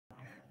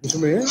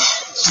उसमें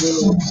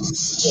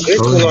रेट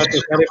बुलवाते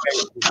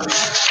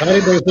सारे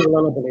बैंक से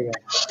बुलाना पड़ेगा.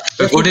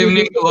 Good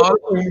evening to all.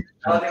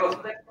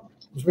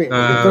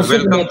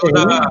 Welcome to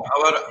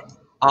our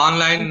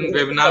online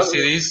webinar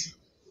series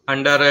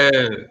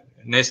under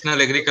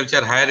National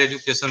Agriculture Higher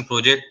Education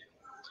Project.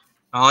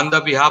 On the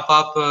behalf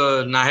of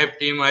NAHEP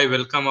team, I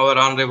welcome our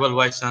Honorable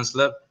Vice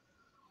Chancellor,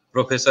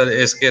 Professor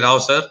S.K. Rao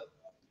sir,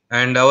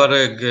 and our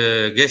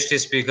guest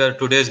speaker,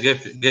 today's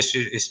guest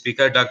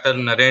speaker, Dr.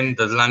 Naren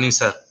Dadlani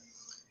sir.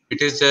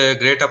 It is a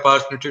great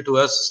opportunity to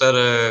us,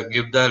 sir,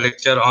 give the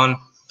lecture on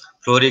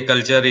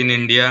floriculture in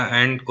India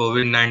and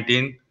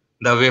COVID-19,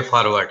 the way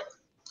forward.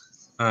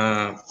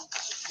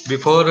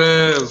 Before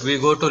we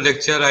go to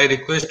lecture, I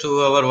request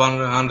to our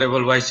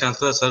Honorable Vice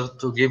Chancellor, sir,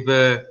 to give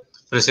a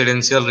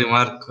presidential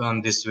remark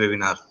on this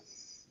webinar.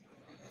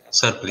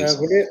 Sir, please.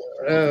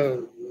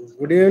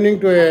 Good evening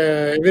to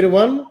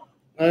everyone.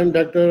 I am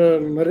Dr.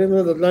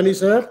 Narendra Dadlani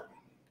sir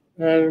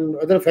and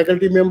other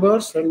faculty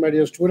members and my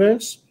dear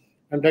students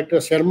and Dr.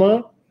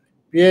 Sharma,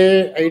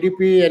 PA, IDP,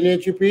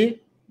 NAHEP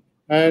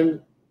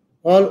and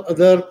all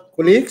other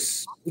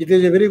colleagues. It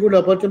is a very good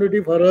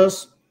opportunity for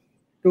us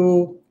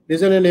to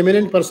listen an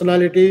eminent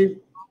personality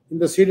in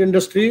the seed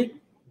industry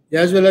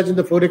as well as in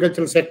the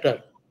floricultural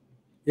sector.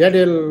 He had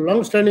a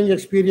long-standing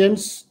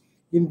experience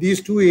in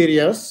these two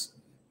areas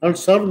and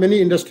served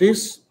many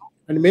industries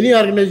and many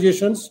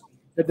organizations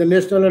at the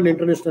national and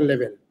international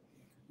level.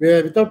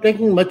 Without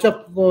taking much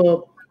of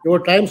your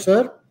time,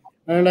 sir,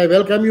 and I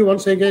welcome you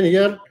once again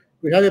here.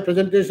 We have a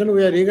presentation.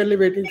 We are eagerly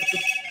waiting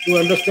to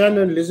understand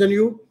and listen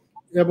you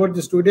about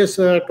this today's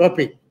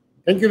topic.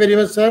 Thank you very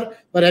much, sir,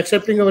 for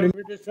accepting our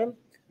invitation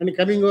and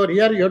coming over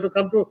here. You have to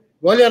come to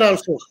Gwalior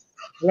also,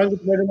 along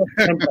with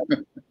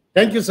Madam.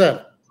 Thank you,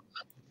 sir.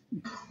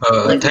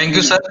 Thank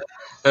you, sir.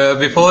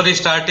 Before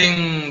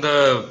starting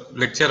the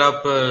lecture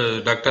of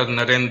Dr.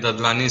 Naren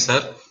Dadlani,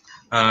 sir,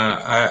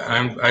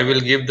 I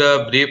will give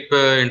the brief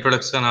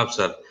introduction of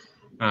sir.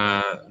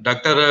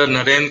 Dr.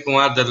 Naren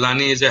Kumar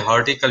Dadlani is a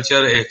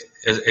horticulture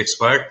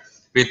expert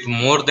with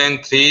more than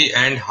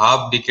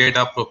 3.5 decades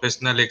of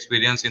professional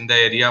experience in the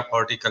area of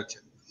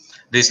horticulture,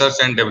 research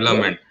and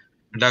development.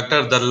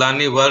 Dr.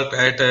 Dadlani worked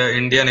at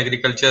Indian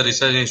Agriculture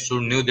Research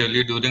Institute, New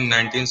Delhi during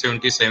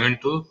 1977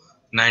 to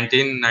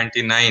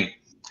 1999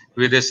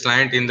 with a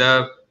slant in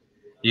the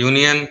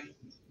Union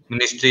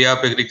Ministry of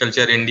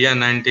Agriculture, India,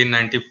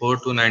 1994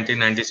 to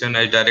 1997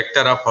 as Director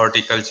of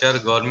Horticulture.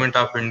 Government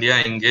of India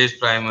engaged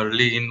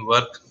primarily in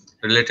work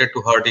related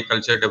to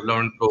horticulture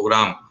development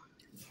program,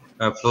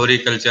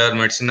 floriculture,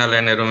 medicinal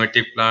and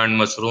aromatic plant,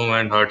 mushroom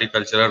and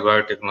horticultural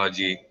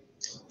biotechnology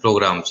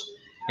programs.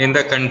 In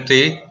the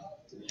country,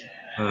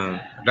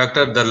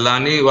 Dr.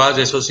 Dadlani was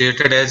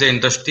associated as an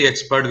industry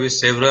expert with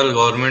several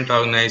government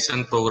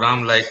organization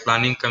programs like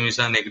Planning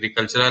Commission,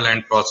 Agricultural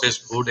and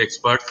Processed Food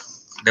Expert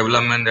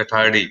Development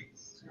Authority,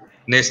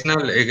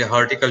 National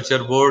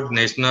Horticulture Board,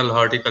 National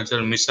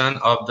Horticulture Mission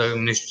of the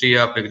Ministry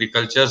of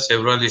Agriculture,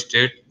 several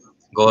state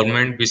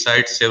government,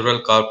 besides several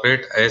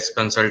corporate as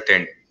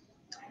consultant.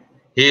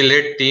 He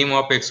led team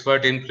of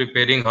experts in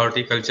preparing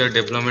horticulture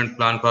development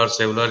plan for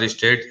several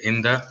states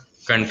in the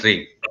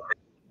country.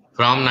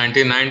 From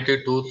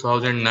 1990 to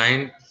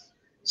 2009,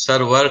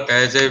 sir worked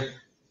as a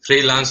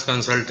freelance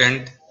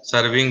consultant,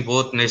 serving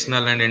both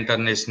national and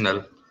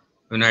international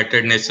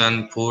United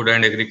Nations Food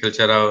and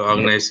Agriculture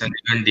Organization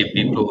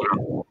 (UNDP)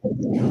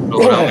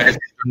 program as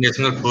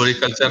international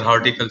floriculture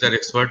horticulture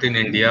expert in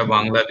India,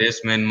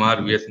 Bangladesh, Myanmar,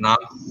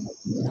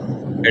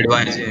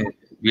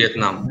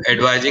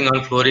 advising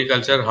on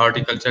floriculture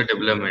horticulture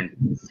development.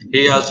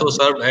 He also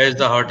served as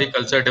the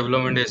horticulture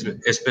development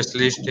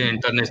specialist,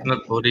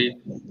 international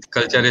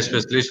floriculture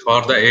specialist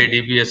for the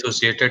ADB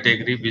Associated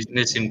Agri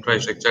Business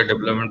Infrastructure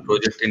Development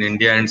Project in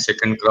India and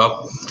Second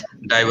Crop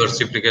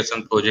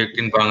Diversification Project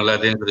in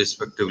Bangladesh,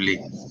 respectively.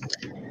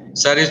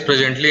 Sir is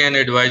presently an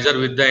advisor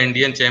with the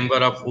Indian Chamber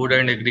of Food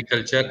and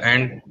Agriculture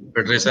and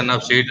Federation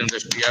of Seed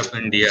Industry of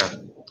India.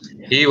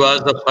 He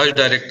was the first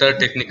Director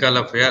Technical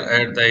Affairs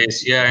at the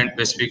Asia and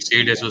Pacific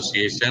Seed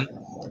Association,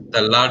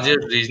 the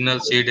largest regional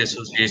seed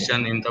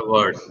association in the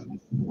world.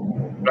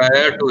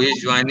 Prior to his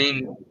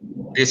joining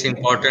this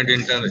important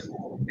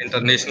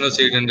international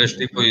seed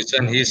industry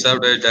position, he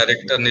served as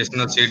Director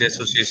National Seed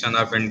Association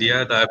of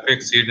India, the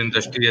Apex Seed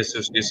Industry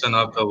Association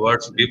of the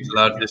world's fifth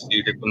largest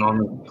seed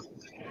economy.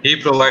 He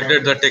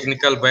provided the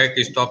technical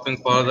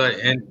backstopping for the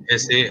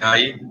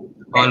NSAI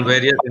on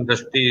various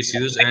industry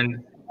issues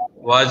and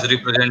was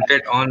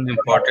represented on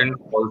important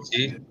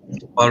policy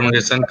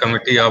formulation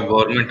committee of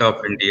Government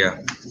of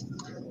India.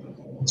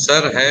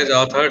 Sir has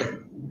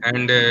authored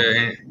and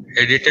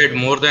edited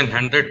more than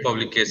 100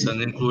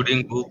 publications,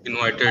 including book,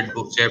 invited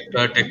book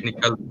chapter,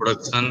 technical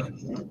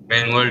production,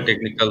 manual,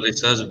 technical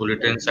research,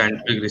 bulletin,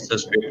 scientific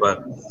research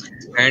paper,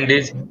 and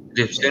is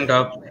recipient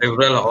of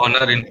several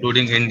honors,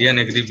 including Indian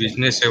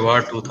Agribusiness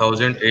Award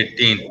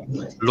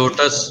 2018,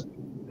 Lotus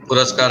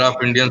Puraskar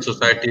of Indian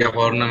Society of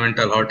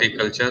Ornamental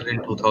Horticulture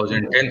in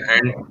 2010,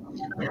 and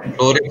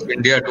Florix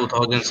India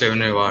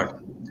 2007 Award.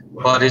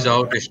 for his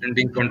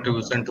outstanding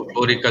contribution to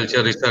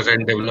floriculture research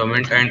and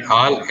development and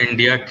All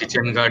India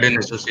Kitchen Garden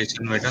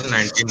Association Medal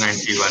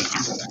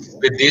 1991.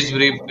 With this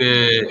brief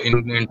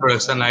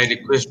introduction, I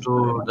request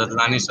to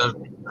Dadlani sir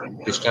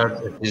to start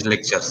his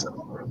lecture, sir.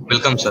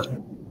 Welcome, sir.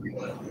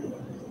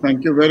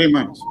 Thank you very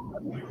much.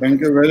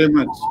 Thank you very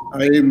much.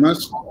 I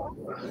must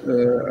at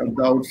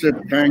the outset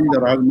thank the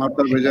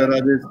Rajmata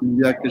Vijayarajesh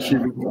India Krishi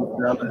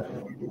Vishwavidyalaya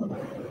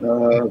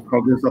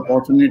for this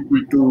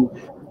opportunity to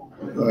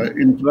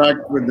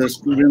interact with the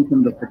students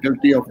in the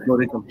faculty of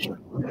floriculture.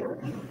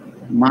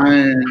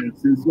 My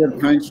sincere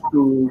thanks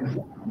to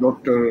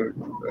Dr.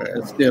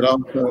 S.K. Rao,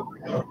 sir,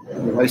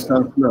 the Vice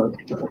Chancellor,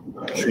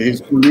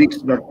 his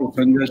colleagues, Dr.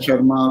 Sanjay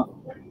Sharma,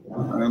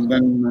 and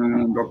then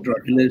Dr.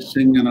 Akhilesh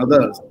Singh and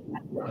others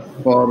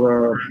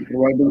for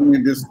providing me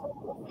this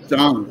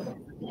chance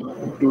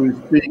to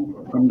speak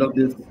under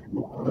this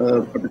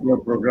particular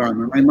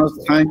program. And I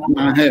must thank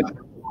NAHEP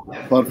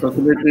for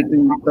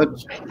facilitating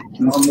such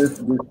knowledge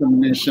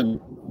dissemination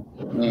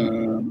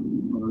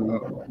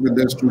with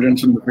the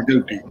students in the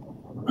faculty.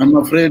 I'm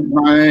afraid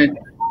my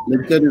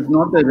lecture is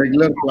not a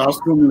regular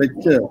classroom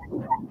lecture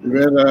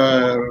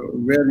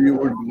where you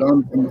would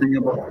learn something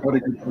about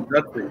floriculture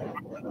that way.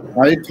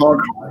 I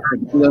thought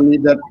particularly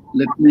that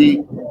let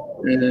me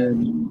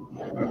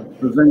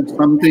present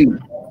some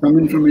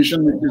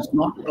information which is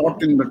not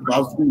taught in the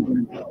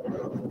classroom,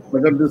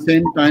 but at the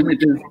same time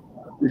it is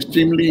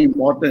extremely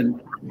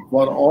important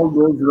for all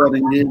those who are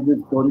engaged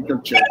with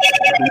floriculture.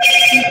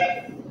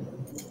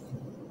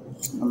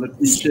 Now let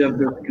me share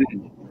the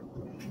screen.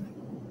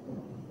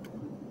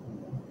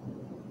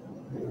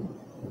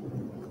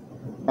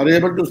 Are you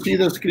able to see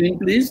the screen,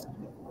 please?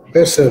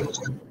 Yes, sir.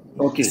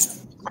 Okay.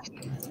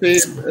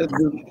 This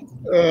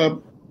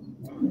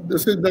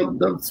is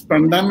the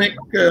pandemic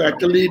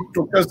actually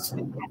took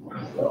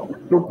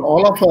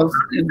all of us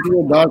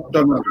into a dark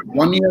tunnel.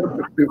 1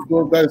 year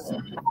before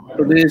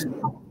today's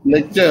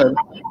lecture,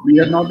 we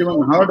had not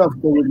even heard of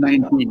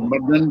COVID-19,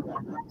 but then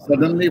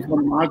suddenly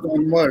from March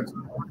onwards,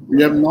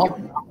 we have not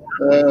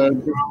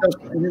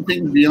discussed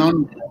anything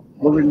beyond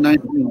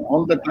COVID-19.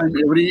 All the time,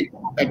 every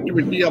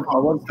activity of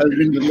ours has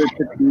been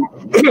related to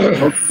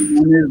how to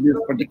manage this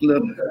particular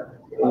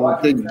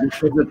thing.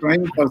 This was a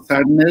time for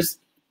sadness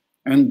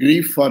and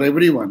grief for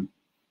everyone,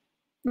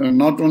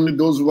 not only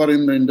those who are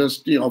in the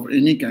industry of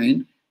any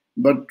kind,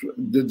 but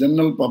the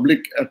general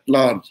public at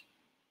large.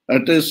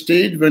 At a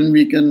stage when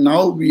we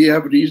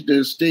have reached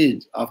a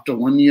stage after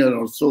 1 year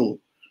or so,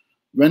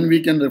 when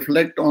we can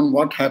reflect on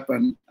what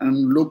happened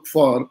and look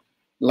for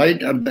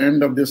light at the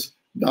end of this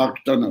dark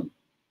tunnel.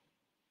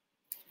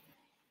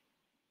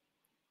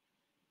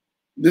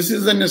 This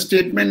is a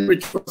statement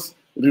which was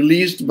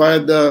released by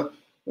the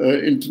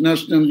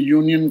International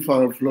Union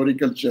for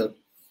Floriculture.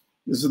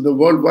 This is the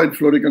worldwide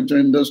floriculture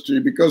industry,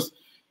 because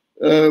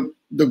the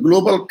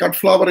global cut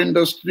flower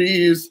industry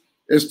is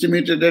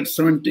estimated at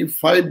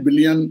 75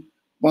 billion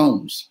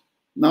pounds.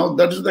 Now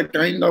that is the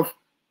kind of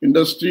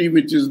industry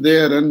which is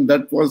there and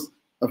that was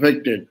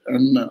affected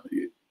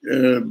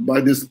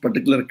by this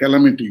particular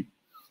calamity.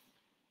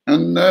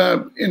 And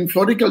in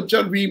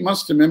floriculture, we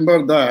must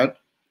remember that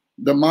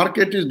the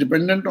market is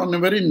dependent on a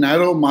very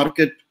narrow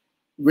market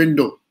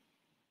window.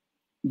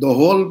 The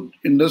whole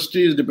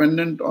industry is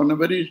dependent on a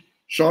very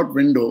short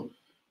window,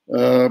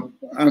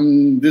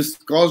 and this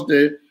caused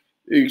a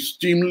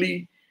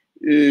extremely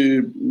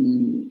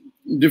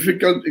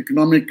difficult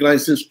economic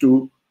crisis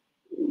to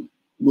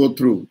go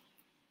through.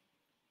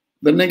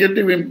 The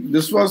negative,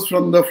 this was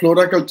from the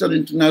Floriculture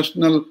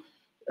International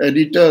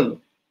editor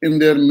in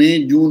their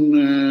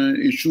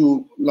May-June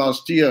issue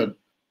last year.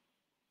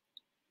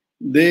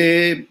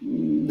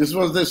 This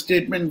was the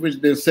statement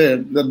which they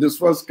said, that this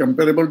was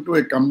comparable to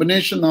a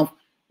combination of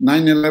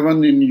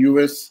 9/11 in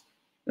US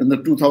and the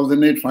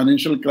 2008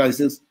 financial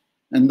crisis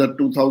and the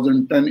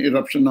 2010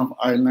 eruption of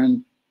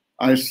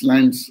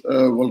Iceland's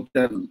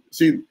volcano.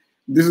 See,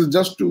 this is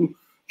just to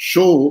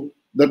show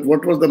that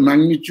what was the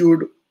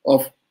magnitude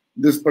of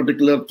this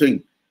particular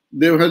thing.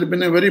 There has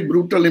been a very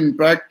brutal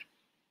impact,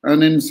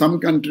 and in some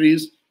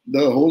countries,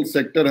 the whole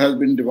sector has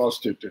been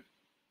devastated.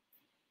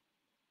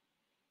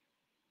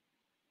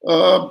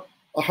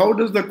 How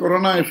does the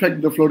corona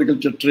affect the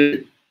floriculture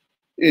trade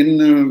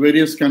in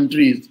various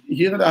countries?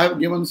 Here I have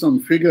given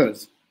some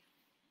figures,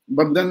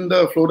 but then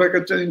the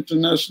Floriculture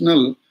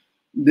International,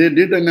 they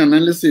did an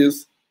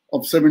analysis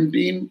of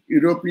 17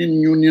 European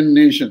Union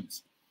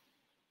nations.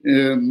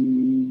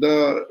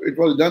 It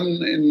was done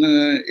in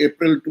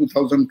April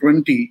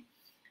 2020,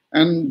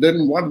 and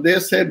then what they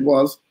said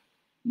was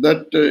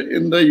that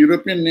in the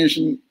European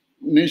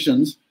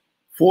nations,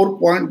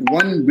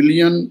 4.1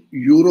 billion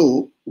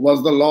euro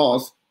was the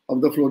loss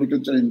of the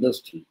floriculture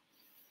industry.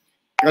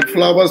 Cut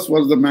flowers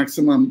was the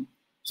maximum,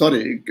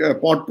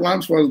 pot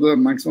plants was the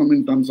maximum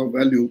in terms of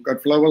value.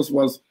 Cut flowers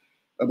was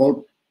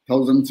about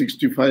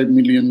 1,065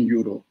 million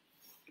euro.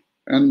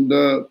 And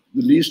the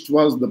least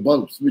was the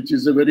bulbs, which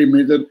is a very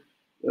major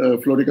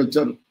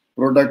floriculture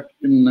product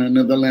in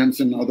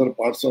Netherlands and other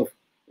parts of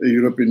the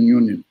European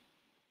Union.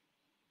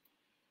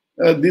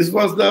 This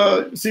was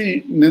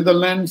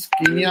Netherlands,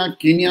 Kenya.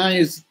 Kenya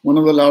is one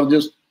of the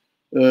largest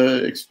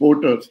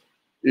exporters.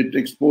 It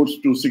exports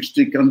to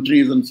 60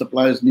 countries and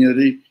supplies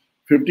nearly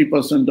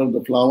 50% of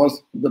the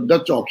flowers. The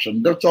Dutch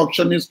auction. Dutch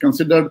auction is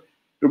considered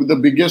to be the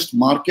biggest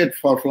market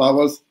for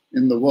flowers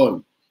in the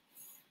world.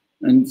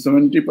 And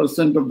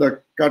 70% of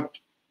the cut,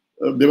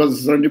 there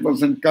was a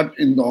 70% cut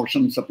in the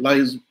auction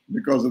supplies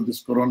because of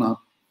this corona.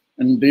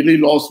 And daily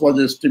loss was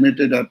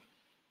estimated at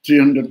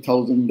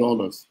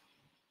 $300,000.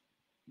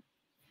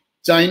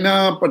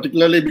 China,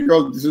 particularly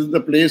because this is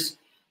the place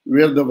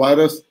where the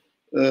virus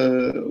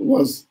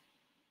was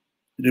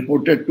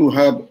reported to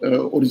have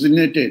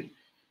originated.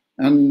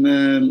 And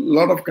a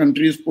lot of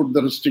countries put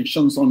the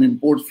restrictions on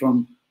imports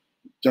from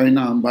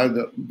China. By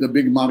the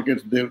big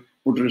markets, they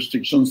put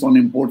restrictions on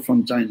import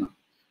from China.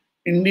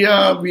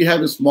 India, we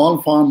have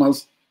small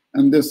farmers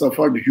and they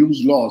suffered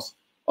huge loss.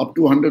 Up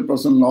to 100%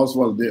 loss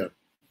was there.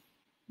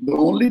 The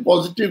only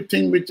positive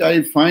thing which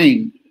I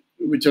find,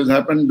 which has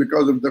happened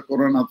because of the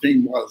corona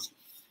thing, was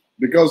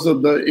because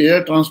of the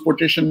air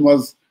transportation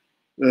was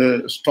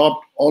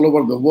stopped all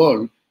over the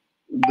world.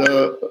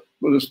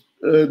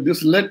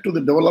 This led to the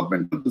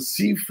development of the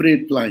sea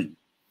freight line.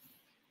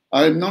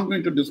 I'm not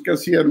going to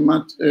discuss here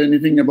much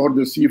anything about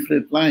the sea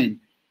freight line.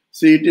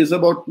 See, it is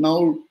about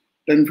now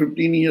 10,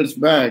 15 years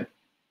back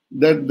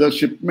that the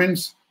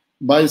shipments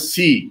by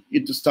sea,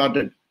 it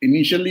started.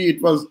 Initially,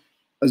 it was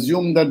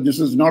assumed that this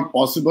is not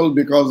possible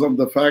because of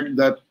the fact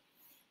that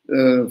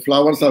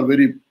flowers are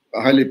very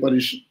highly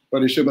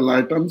perishable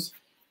items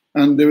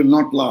and they will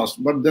not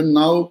last. But then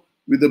now,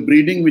 with the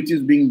breeding which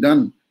is being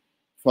done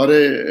for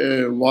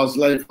a vase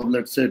life of,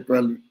 let's say,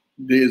 12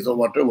 days or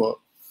whatever,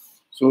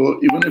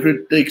 so even if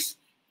it takes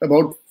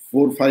about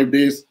 4 or 5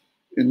 days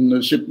in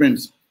the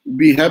shipments,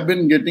 we have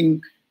been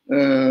getting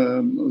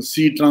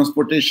sea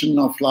transportation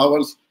of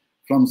flowers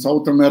from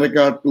South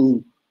America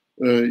to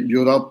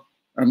Europe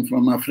and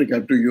from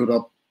Africa to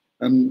Europe,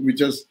 and which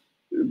has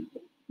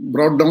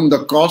brought down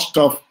the cost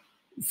of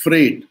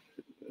freight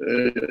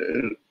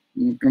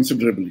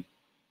considerably.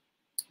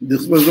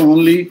 This was the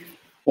only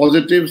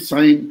positive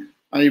sign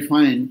I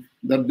find,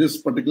 that this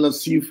particular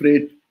sea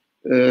freight,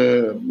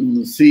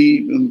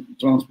 sea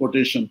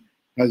transportation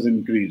has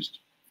increased.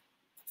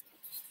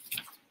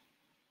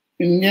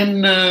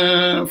 Indian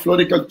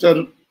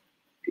floriculture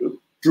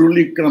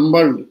truly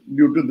crumbled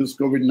due to this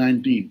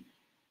COVID-19.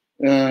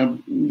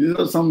 These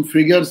are some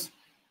figures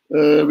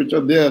which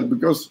are there,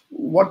 because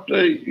what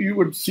you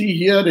would see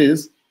here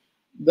is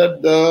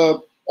that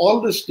all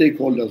the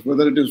stakeholders,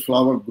 whether it is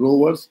flower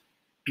growers,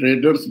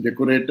 traders,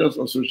 decorators,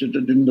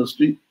 associated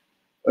industry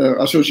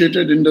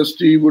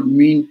would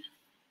mean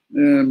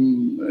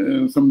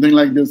something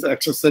like this: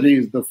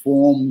 accessories, the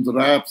foams,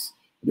 wraps,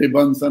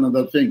 ribbons, and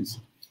other things.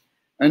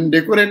 And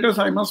decorators,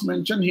 I must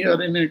mention here,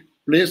 in a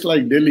place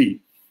like Delhi,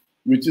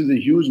 which is a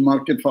huge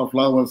market for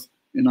flowers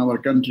in our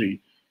country,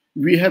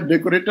 we have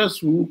decorators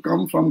who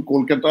come from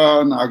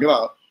Kolkata and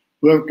Agra,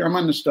 who have come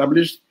and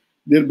established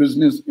their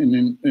business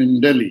in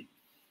Delhi.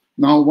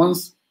 Now,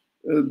 once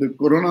the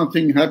corona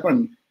thing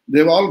happened,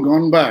 they've all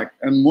gone back,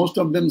 and most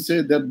of them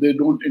say that they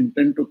don't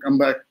intend to come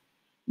back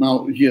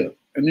now here.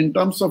 And in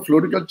terms of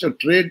floriculture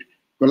trade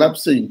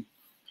collapsing,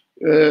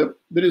 there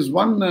is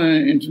one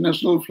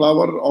international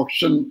flower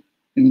auction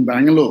in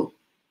Bangalore,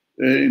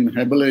 in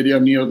Hebel area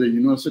near the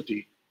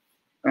university.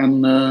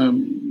 And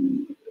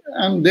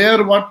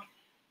there, what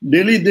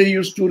daily they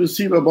used to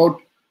receive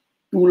about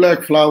 2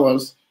 lakh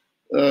flowers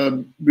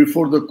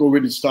before the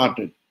COVID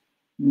started.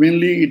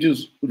 Mainly it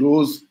is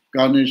rose,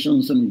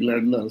 carnations, and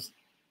gladiolas,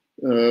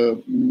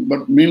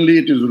 but mainly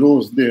it is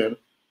rose there.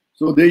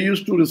 So they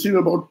used to receive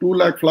about 2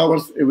 lakh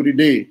flowers every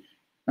day.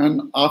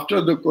 And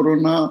after the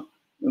corona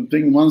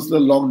thing, once the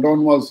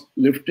lockdown was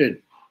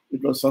lifted,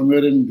 it was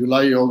somewhere in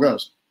July,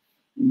 August,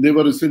 they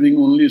were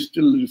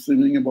still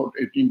receiving about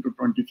 18 to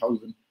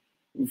 20,000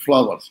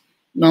 flowers.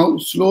 Now,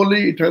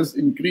 slowly it has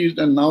increased,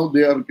 and now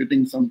they are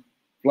getting some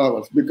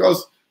flowers,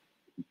 because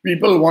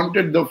people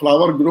wanted, the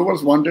flower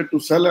growers wanted to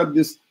sell at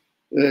this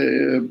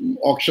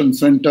auction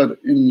center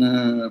in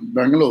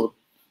Bangalore,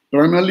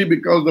 primarily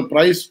because the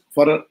price,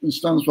 for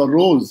instance, for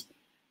rose,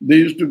 they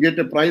used to get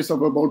a price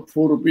of about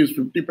 4 rupees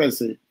 50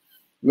 paise,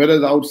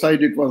 whereas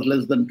outside it was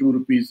less than 2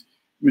 rupees,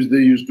 which they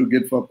used to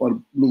get for per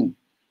bloom.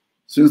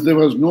 Since there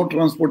was no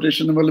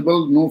transportation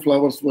available, no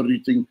flowers were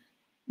reaching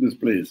this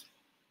place.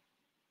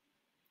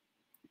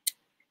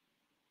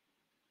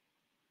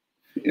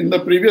 In the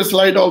previous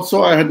slide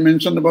also, I had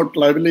mentioned about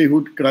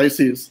livelihood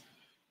crisis,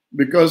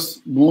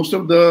 because most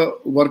of the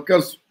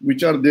workers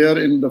which are there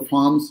in the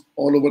farms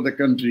all over the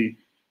country,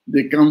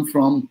 they come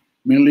from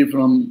mainly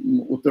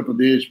from Uttar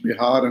Pradesh,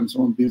 Bihar, and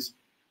some of these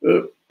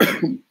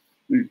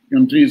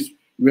countries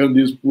where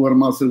these poor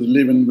masses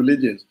live in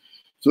villages.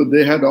 So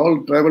they had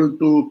all traveled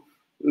to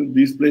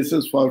these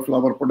places for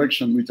flower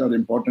production, which are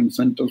important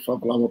centers for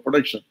flower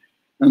production.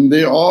 And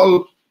they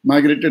all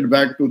migrated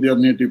back to their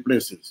native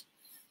places.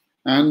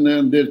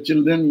 And their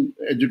children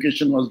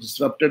education was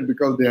disrupted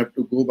because they had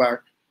to go back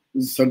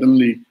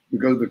suddenly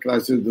because the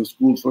crisis, the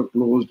schools were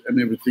closed and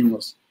everything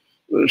was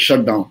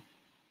shut down.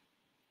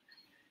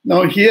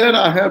 Now here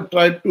I have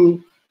tried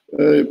to,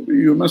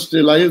 you must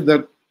realize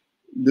that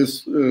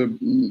this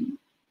thing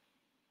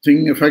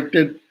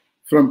affected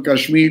from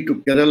Kashmir to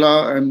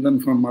Kerala and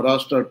then from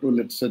Maharashtra to,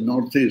 let's say,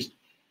 Northeast.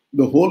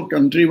 The whole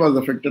country was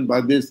affected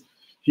by this.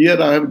 Here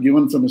I have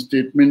given some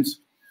statements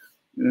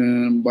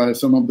by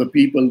some of the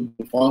people,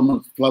 the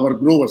farmers, flower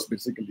growers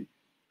basically.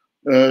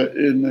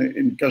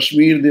 In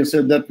Kashmir, they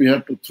said that we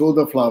had to throw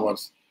the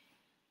flowers.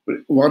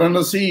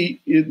 Varanasi,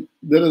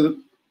 there is a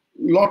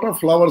lot of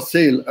flower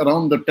sale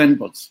around the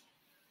temples.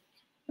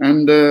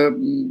 And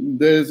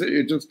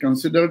it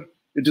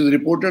is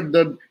reported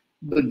that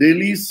the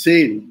daily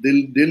sale,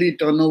 the daily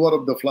turnover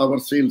of the flower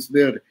sales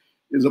there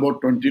is about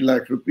 20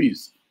 lakh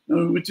rupees,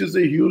 which is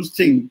a huge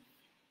thing.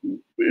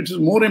 It is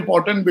more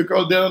important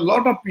because there are a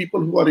lot of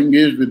people who are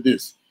engaged with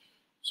this.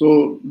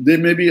 So they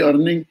may be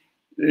earning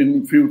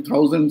in few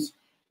thousands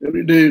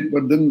every day,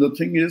 but then the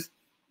thing is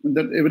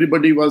that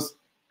everybody was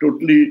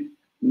totally,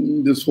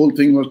 this whole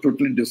thing was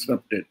totally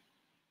disrupted.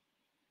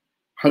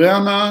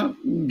 Haryana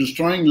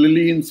destroying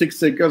lily in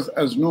 6 acres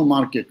as no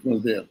market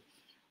was there.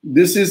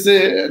 This is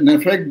an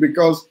effect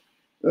because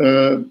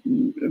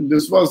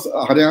this was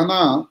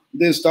Haryana,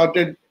 they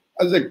started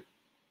as a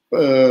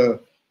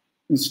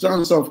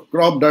instance of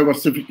crop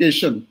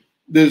diversification.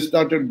 They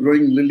started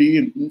growing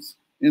lily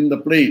in the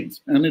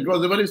plains, and it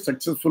was a very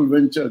successful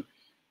venture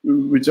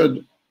which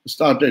had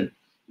started.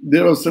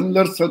 There were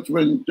similar such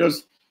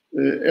ventures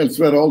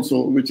elsewhere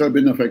also which have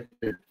been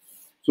affected.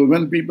 So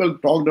when people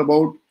talked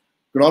about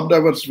crop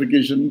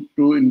diversification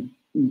to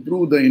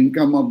improve the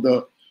income of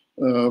the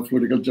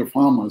floriculture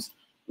farmers,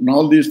 and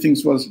all these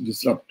things was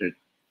disrupted.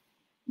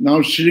 Now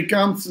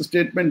Shrikant's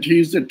statement, he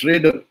is a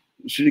trader.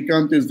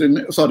 Shrikant is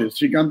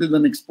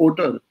an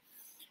exporter,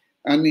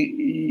 and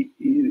he,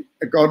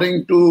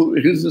 according to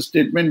his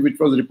statement, which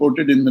was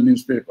reported in the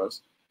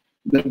newspapers,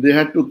 that they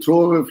had to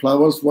throw away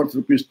flowers worth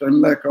rupees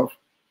 10 lakh of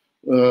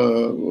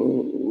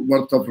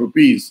worth of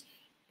rupees,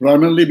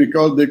 primarily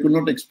because they could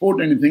not export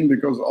anything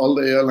because all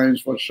the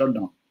airlines were shut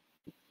down.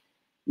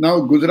 Now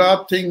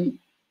Gujarat thing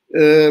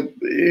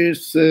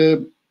is,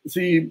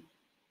 see,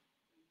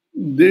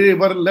 they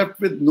were left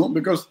with no,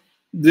 because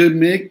they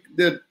make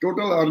their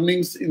total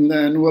earnings in the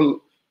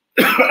annual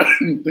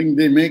thing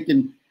they make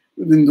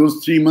within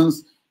those 3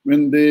 months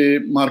when they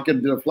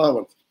market their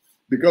flowers.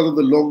 Because of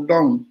the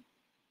lockdown,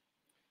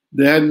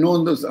 they had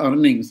known those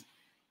earnings.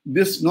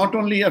 This not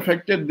only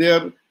affected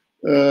their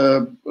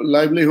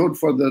livelihood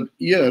for the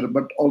year,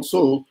 but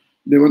also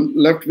they were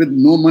left with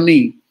no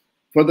money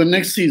for the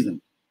next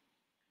season.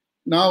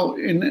 Now,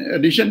 in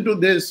addition to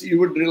this, you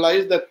would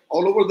realize that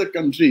all over the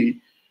country,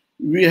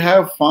 we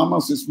have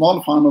farmers,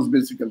 small farmers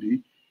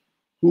basically,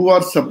 who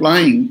are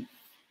supplying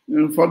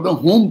for the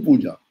home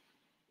puja.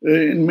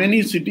 In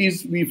many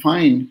cities, we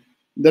find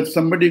that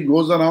somebody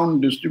goes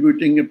around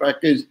distributing a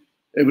package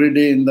every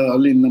day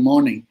early in the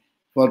morning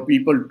for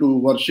people to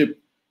worship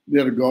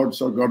their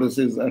gods or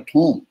goddesses at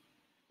home.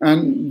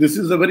 And this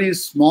is a very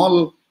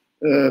small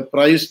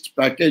priced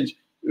package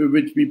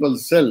which people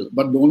sell.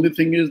 But the only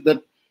thing is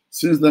that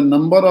since the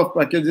number of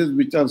packages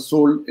which are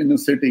sold in a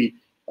city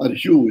are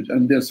huge,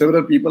 and there are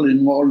several people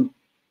involved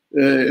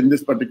in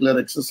this particular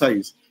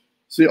exercise.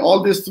 See,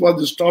 all this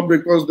was stopped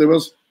because there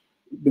was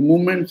the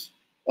movement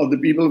of the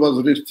people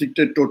was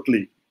restricted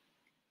totally.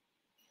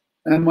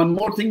 And one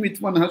more thing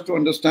which one has to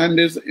understand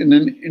is, in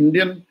an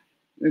Indian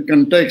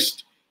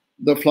context,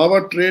 the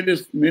flower trade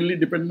is mainly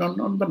dependent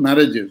on the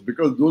marriages,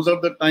 because those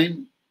are the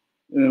time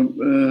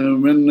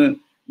when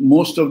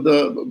most of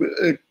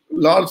the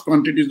large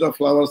quantities of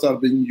flowers are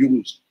being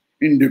used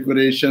in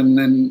decoration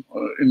and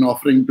in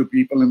offering to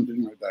people and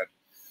things like that.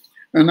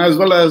 And as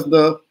well as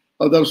the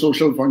other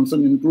social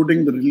functions,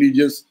 including the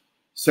religious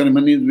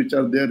ceremonies which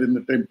are there in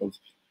the temples.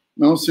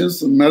 Now,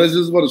 since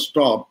marriages were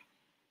stopped,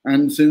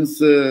 and since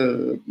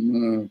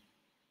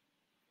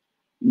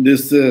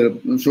this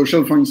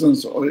social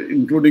functions,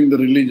 including the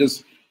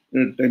religious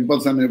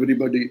temples and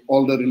everybody,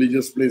 all the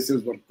religious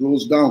places were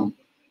closed down,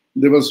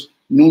 there was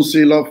no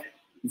sale of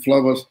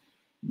flowers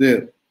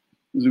there,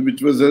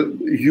 which was a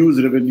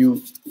huge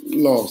revenue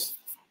loss.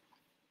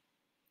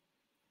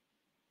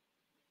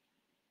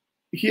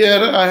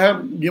 Here I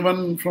have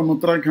given from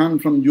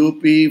Uttarakhand, from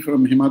UP,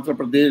 from Himachal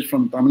Pradesh,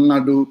 from Tamil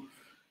Nadu,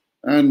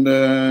 and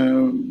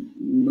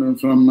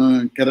from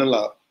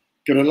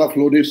Kerala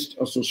Florist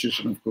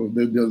Association, of course,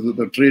 those are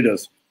the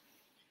traders.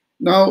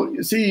 Now,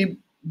 you see,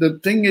 the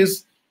thing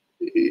is,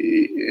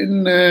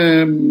 in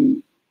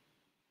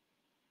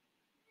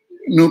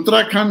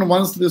Uttarakhand,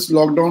 once this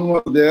lockdown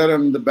was there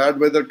and the bad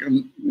weather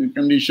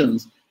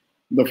conditions,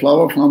 the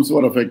flower farms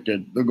were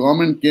affected. The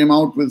government came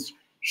out with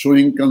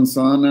showing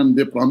concern and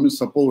they promised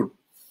support.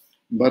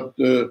 But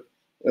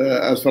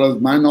as far as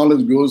my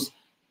knowledge goes,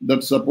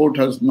 that support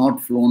has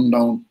not flown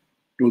down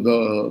to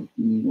the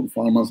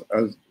farmers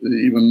as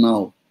even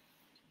now.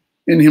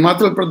 In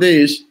Himachal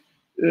Pradesh,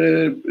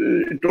 a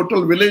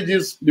total village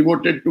is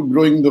devoted to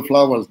growing the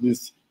flowers.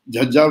 This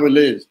Jhajja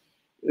village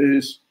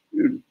is,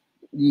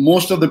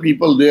 most of the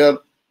people there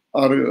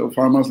are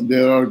farmers,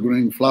 they are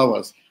growing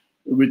flowers.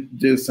 which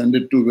they send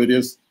it to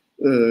various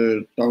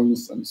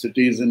towns and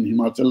cities in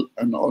Himachal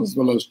and as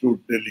well as to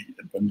Delhi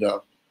and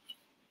Punjab.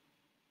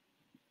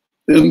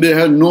 And they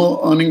had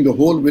no earning. The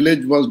whole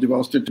village was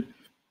devastated.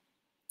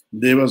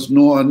 There was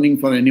no earning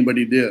for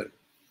anybody there.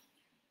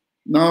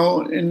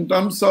 Now, in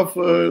terms of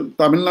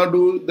Tamil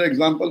Nadu, the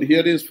example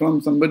here is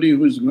from somebody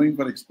who is going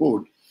for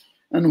export.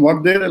 And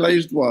what they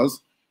realized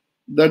was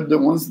that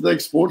once the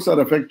exports are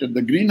affected,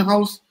 the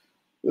greenhouse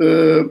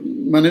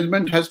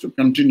management has to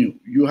continue.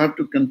 You have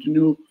to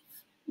continue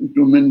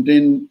to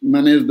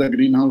manage the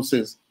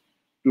greenhouses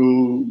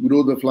to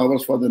grow the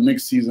flowers for the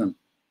next season.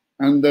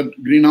 And the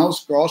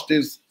greenhouse cost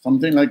is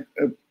something like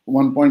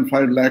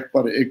 1.5 lakh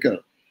per acre.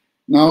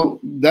 Now,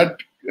 that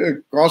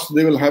cost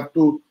they will have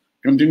to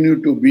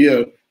continue to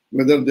bear,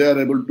 whether they are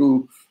able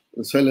to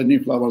sell any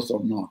flowers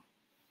or not.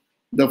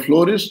 The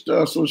Florist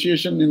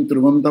Association in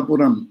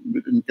Thiruvananthapuram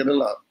in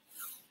Kerala,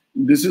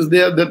 this is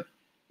there that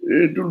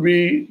it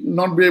will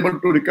not be able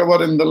to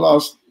recover in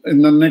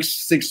the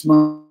next 6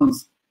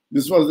 months.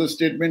 This was the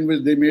statement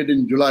which they made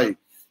in July.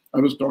 I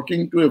was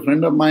talking to a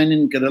friend of mine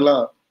in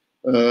Kerala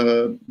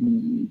 2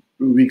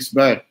 weeks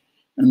back,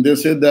 and they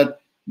said that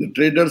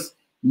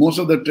most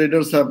of the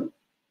traders have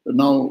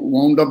now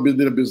wound up with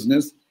their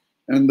business,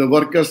 and the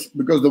workers,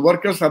 because the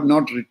workers have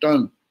not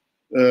returned,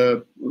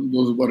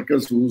 those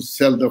workers who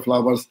sell the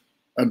flowers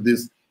at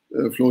these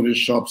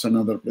florist shops and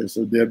other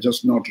places, they have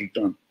just not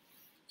returned.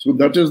 So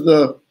that is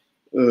the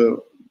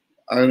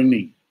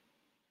irony.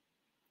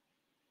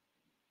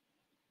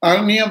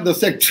 Irony of the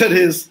sector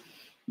is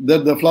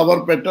that the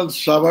flower petals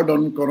showered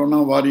on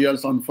corona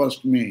warriors on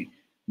 1st May.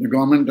 The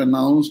government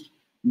announced,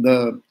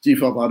 the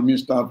Chief of Army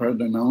Staff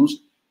had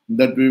announced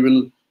that we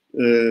will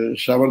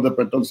shower the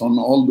petals on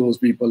all those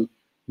people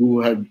who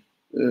had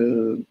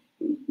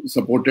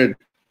supported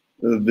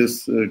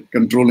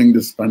controlling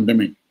this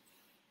pandemic.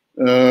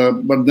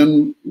 But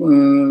then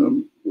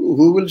who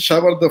will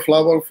shower the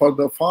flower for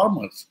the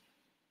farmers?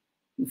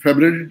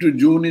 February to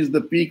June is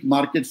the peak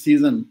market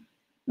season,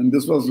 and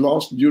this was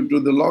lost due to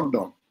the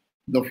lockdown.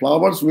 The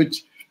flowers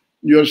which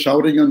you are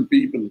showering on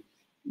people,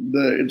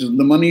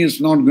 the money is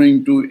not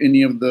going to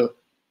any of the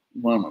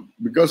farmers,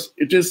 because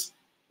it is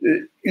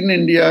in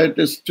India, it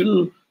is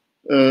still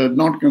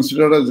not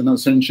considered as an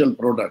essential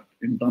product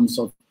in terms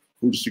of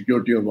food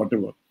security or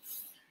whatever.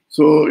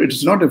 So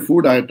it's not a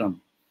food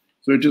item.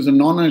 So it is a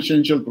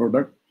non-essential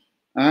product,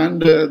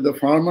 and the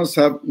farmers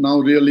have now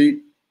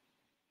really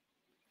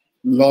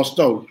lost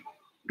out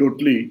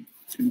totally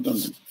in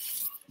terms.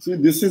 See,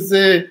 this is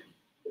a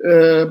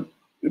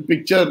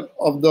picture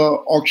of the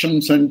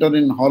auction center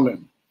in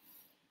Holland.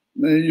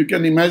 You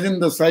can imagine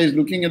the size.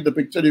 Looking at the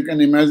picture, you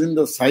can imagine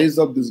the size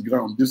of this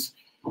ground.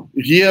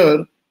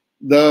 Here,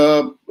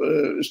 the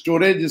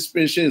storage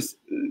spaces,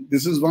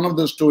 this is one of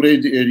the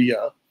storage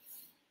area.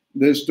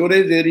 The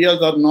storage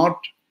areas are not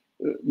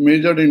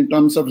measured in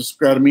terms of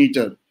square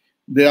meter.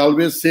 They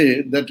always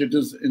say that it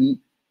is in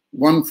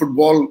 1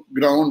 football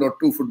ground or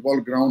 2 football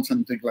grounds,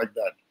 something like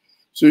that.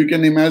 So you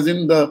can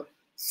imagine the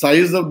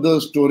size of the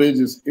storage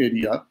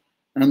area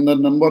and the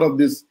number of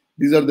these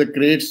are the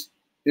crates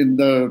in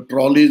the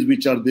trolleys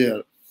which are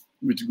there,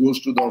 which goes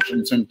to the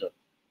auction center.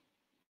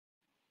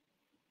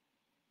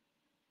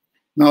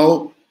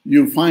 Now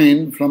you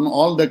find from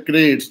all the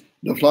crates,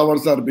 the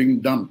flowers are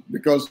being dumped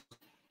because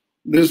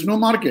there is no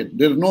market.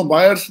 There are no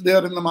buyers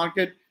there in the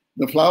market.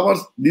 The flowers,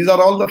 these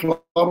are all the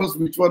flowers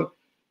which were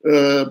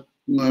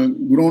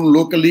grown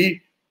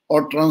locally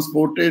or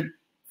transported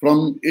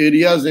from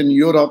areas in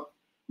Europe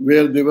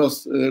where there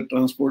was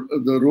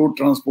the road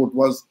transport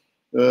was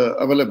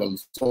available.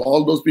 So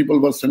all those people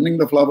were sending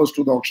the flowers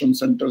to the auction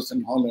centers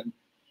in Holland,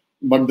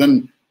 but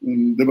then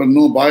there were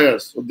no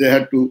buyers, so they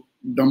had to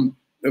dump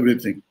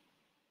everything.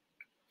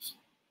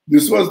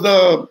 This was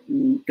the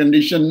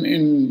condition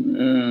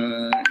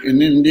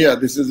in India.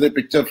 This is a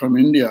picture from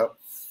India.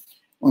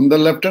 On the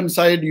left-hand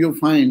side, you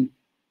find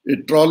a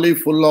trolley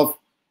full of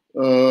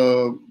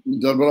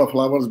gerbera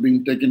flowers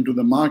being taken to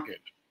the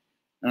market.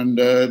 And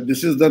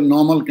this is the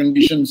normal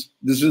conditions.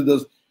 This is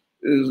the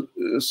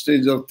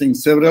stage of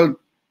things. Several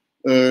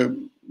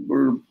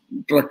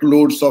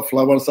truckloads of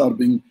flowers are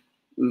being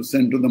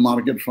sent to the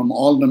market from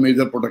all the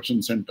major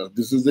production centers.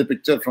 This is a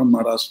picture from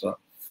Maharashtra.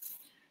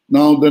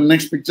 Now, the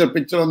next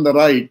picture on the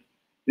right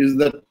is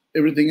that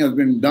everything has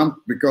been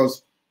dumped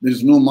because there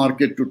is no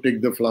market to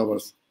take the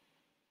flowers.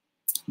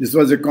 This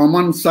was a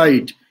common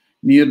site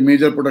near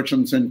major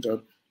production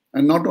center,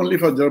 and not only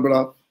for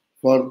gerbera,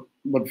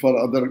 but for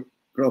other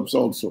crops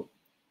also.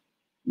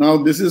 Now,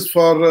 this is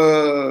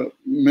for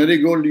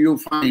marigold. You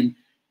find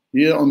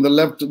here on the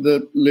left,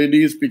 the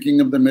lady is picking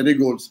up the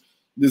marigolds.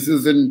 This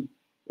is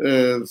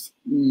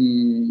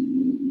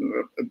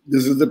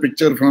this is the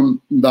picture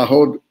from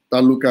Dahod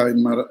Taluka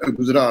in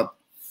Gujarat,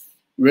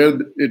 where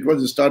it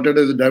was started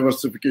as a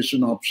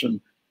diversification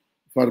option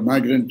for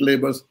migrant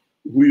laborers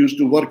who used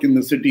to work in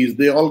the cities.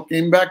 They all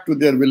came back to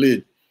their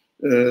village,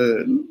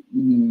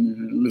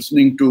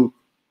 listening to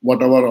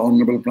what our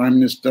Honorable Prime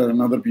Minister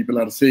and other people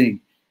are saying,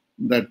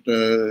 that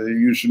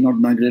you should not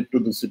migrate to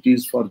the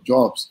cities for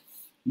jobs,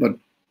 but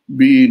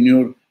be in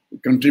your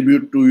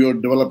contribute to your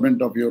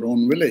development of your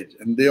own village.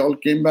 And they all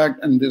came back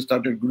and they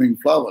started growing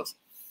flowers.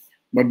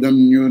 But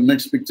then your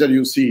next picture,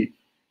 you see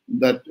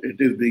that it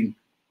is being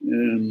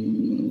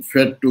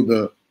fed to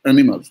the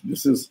animals.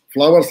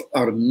 Flowers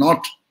are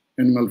not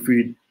animal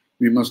feed.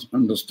 We must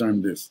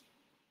understand this.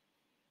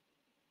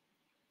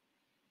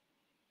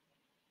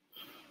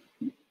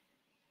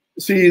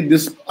 See,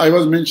 this I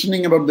was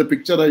mentioning about the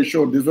picture I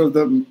showed. This was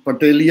the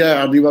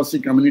Patelia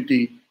Adivasi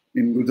community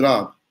in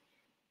Gujarat.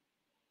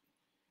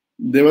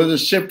 There was a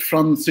shift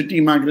from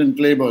city migrant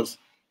laborers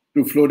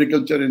to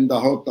floriculture in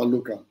Dahod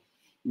Taluka,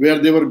 where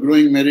they were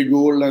growing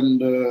marigold and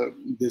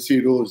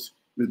desi rose,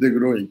 which they're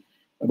growing,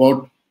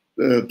 about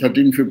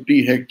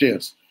 1350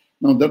 hectares.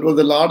 Now, that was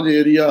a large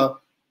area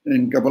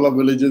in a couple of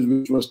villages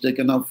which was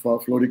taken up for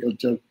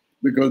floriculture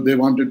because they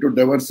wanted to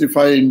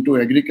diversify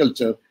into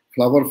agriculture,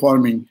 flower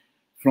farming,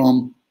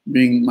 from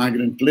being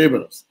migrant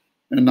laborers.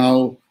 And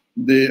now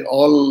they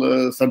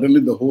all, suddenly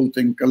the whole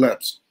thing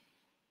collapsed.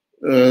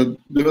 There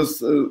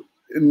was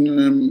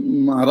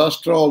in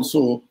Maharashtra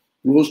also,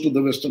 close to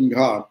the Western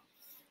Ghat,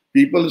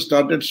 people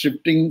started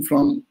shifting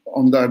from,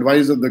 on the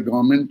advice of the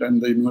government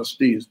and the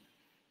universities,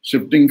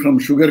 shifting from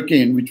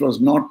sugarcane, which was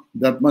not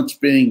that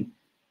much paying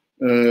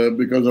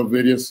because of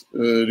various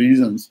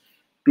reasons,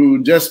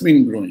 to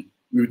jasmine growing,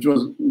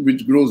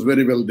 which grows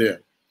very well there.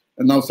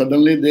 And now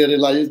suddenly they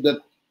realized that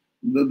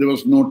there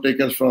was no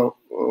takers for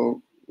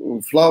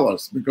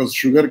flowers, because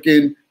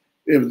sugarcane,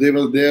 if they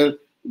were there,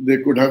 they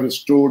could have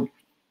stored,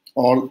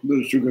 or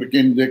the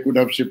sugarcane they could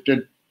have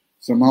shifted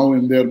somehow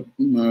in their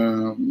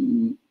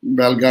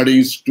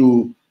balgadis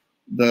to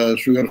the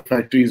sugar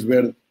factories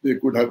where they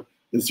could have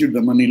received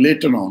the money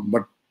later on.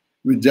 But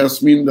with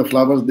jasmine, the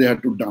flowers they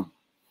had to dump.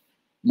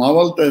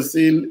 Mawal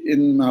Tehsil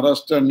in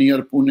Maharashtra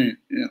near Pune,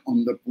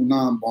 on the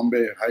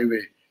Pune-Bombay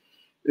highway,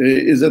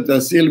 is a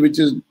tehsil which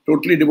is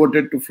totally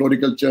devoted to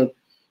floriculture.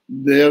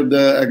 There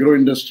the Agro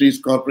Industries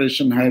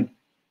Corporation had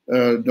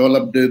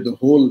developed the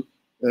whole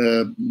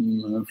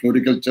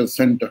floriculture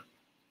center.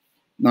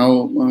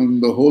 Now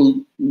the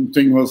whole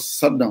thing was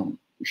shut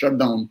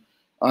down.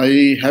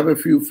 I have a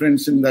few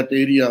friends in that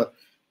area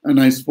and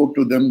I spoke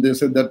to them. They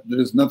said that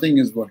nothing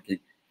is working.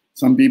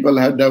 Some people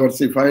had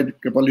diversified a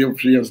couple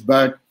of years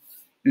back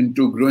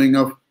into growing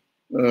of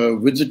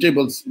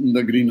vegetables in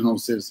the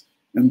greenhouses.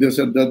 And they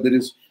said that there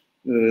is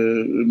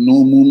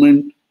no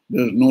movement,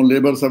 there's no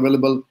labors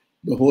available,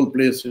 the whole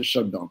place is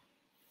shut down.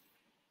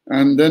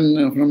 And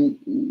then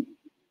from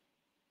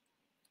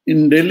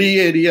in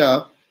Delhi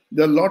area,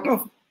 there are a lot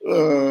of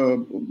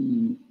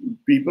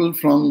people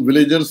from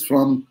villagers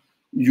from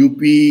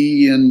UP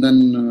and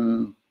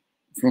then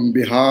from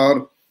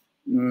Bihar.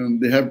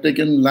 They have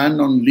taken land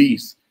on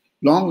lease,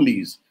 long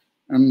lease,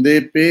 and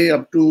they pay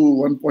up to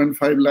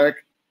 1.5 lakh,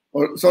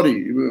 or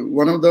sorry,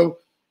 one of the,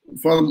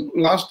 for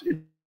last,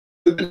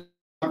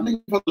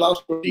 happening for the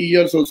last 20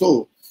 years or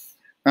so.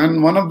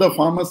 And one of the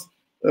farmers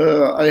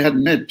I had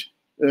met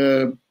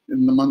in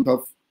the month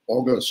of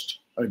August,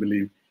 I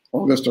believe,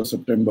 August or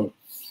September.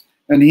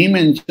 And he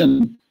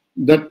mentioned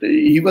that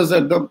he was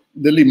at the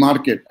Delhi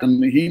market,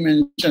 and he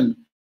mentioned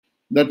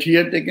that he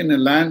had taken a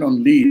land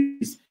on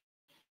lease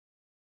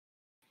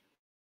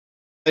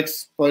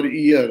per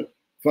year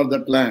for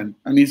that land.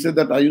 And he said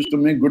that I used to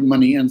make good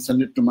money and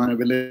send it to my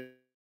village.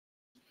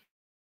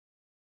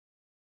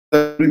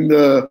 During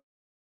the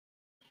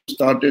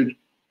started,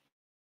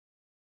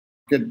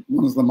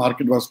 once the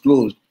market was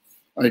closed,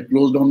 I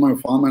closed down my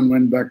farm and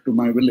went back to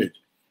my village.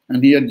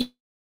 And he had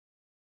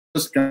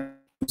just come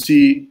to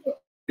see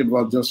it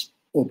was just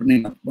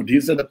opening up. But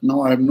he said that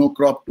now I have no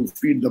crop to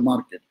feed the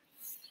market.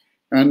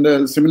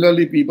 And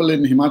similarly, people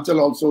in Himachal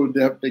also,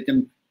 they have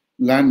taken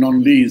land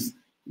on lease.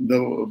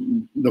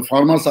 The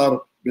farmers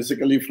are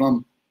basically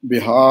from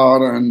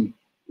Bihar and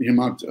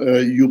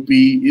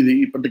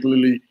UP,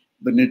 particularly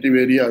the native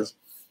areas.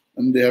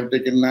 And they have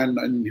taken land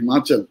in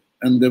Himachal.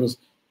 And there was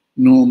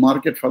no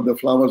market for the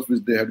flowers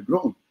which they had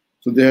grown.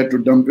 So they had to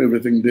dump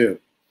everything there.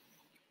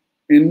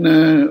 In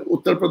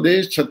Uttar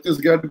Pradesh,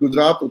 Chhattisgarh,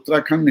 Gujarat,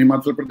 Uttarakhand,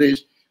 Himachal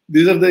Pradesh,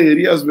 these are the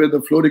areas where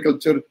the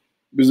floriculture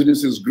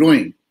business is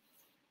growing.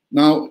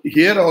 Now,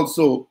 here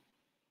also,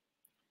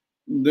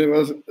 there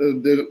was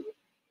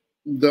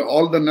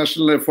all the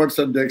national efforts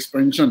at the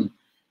expansion,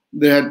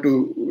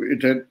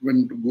 it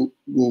went to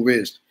go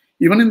waste.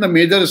 Even in the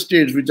major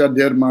states which are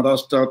there,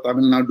 Maharashtra,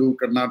 Tamil Nadu,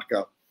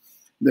 Karnataka,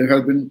 there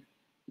has been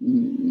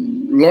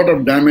a lot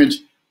of damage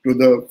to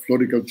the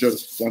floriculture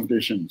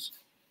plantations.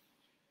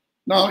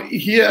 Now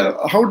here,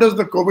 how does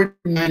the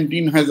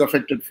COVID-19 has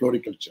affected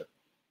floriculture?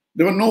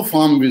 There were no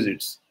farm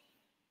visits.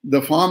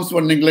 The farms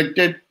were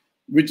neglected,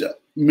 which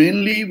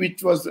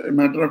was a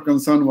matter of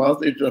concern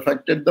was it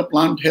affected the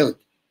plant health.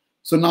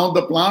 So now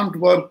the plant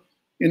were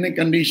in a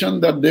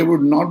condition that they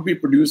would not be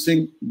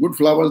producing good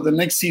flowers the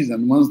next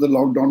season once the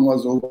lockdown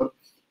was over,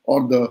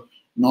 or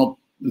now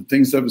the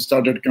things have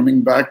started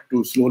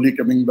slowly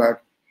coming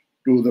back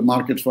to the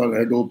markets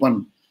had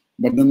opened.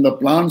 But then the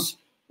plants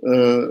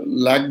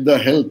lacked the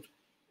health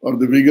or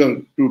the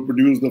vigor to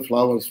produce the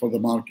flowers for the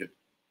market.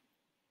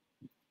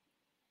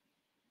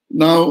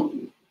 Now,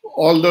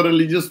 all the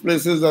religious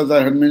places, as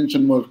I had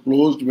mentioned, were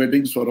closed,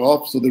 weddings were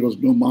off, so there was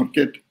no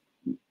market.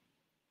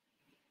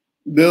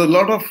 There are a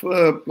lot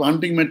of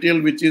planting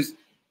material which is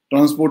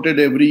transported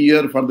every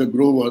year for the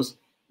growers,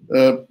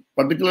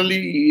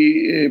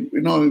 particularly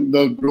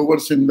the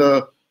growers in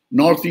the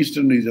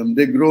northeastern region.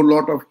 They grow a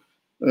lot of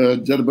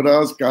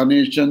gerberas,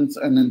 carnations,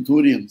 and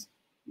anthuriums,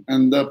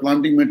 and the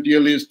planting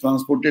material is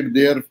transported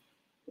there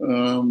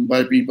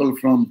by people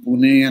from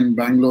Pune and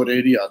Bangalore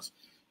areas.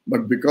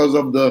 But because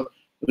of the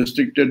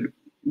restricted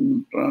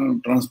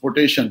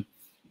transportation,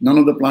 none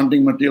of the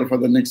planting material for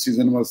the next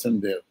season was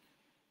sent there.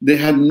 They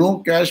had no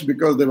cash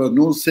because there were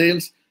no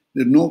sales.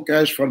 There was no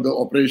cash for the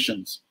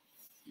operations.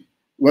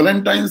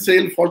 Valentine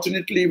sale,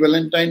 fortunately,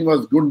 Valentine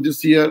was good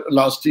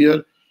last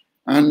year,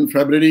 and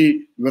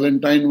February,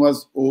 Valentine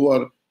was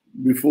over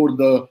before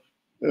the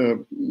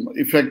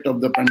effect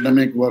of the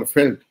pandemic were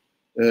felt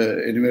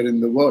anywhere in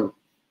the world,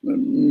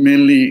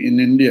 mainly in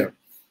India.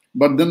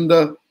 But then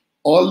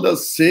all the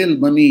sale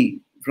money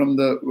from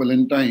the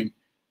Valentine,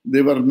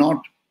 they were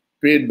not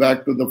paid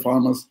back to the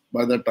farmers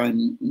by the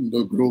time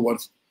the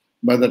growers,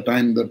 by the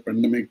time the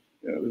pandemic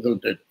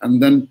resulted.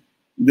 And then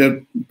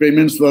their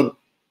payments were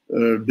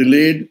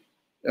delayed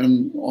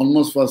and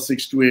almost for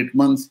 6 to 8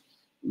 months,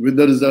 with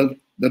the result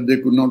that they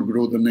could not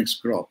grow the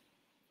next crop.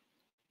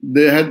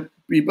 They had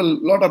a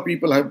lot of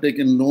people have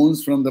taken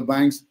loans from the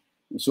banks.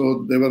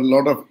 So there were a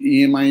lot of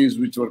EMIs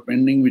which were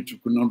pending, which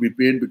could not be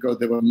paid because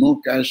there was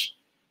no cash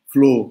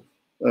flow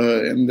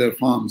in their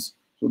farms.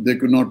 So they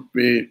could not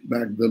pay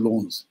back the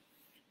loans.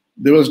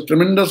 There was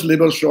tremendous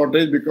labor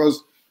shortage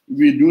because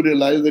we do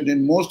realize that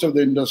in most of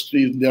the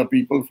industries, there are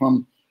people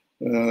from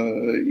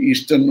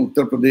eastern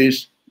Uttar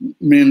Pradesh,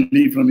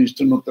 mainly from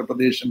eastern Uttar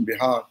Pradesh and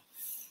Bihar,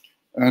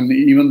 and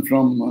even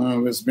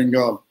from West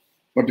Bengal,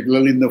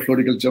 particularly in the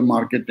floriculture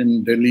market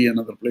in Delhi and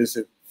other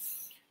places.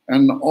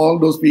 And all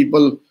those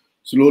people,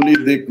 slowly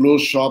they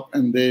closed shop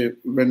and they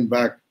went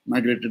back,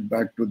 migrated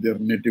back to their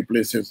native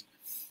places.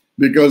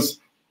 Because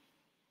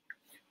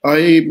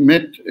I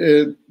met,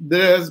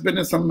 there has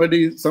been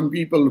some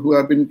people who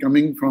have been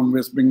coming from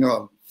West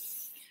Bengal,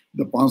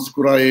 the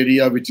Panskura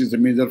area, which is a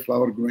major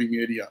flower growing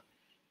area.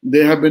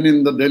 They have been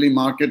in the Delhi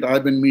market.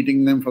 I've been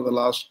meeting them for the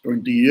last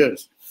 20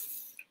 years.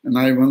 And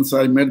once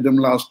I met them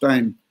last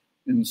time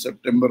in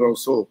September or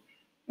so.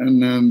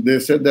 And they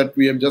said that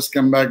we have just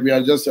come back. We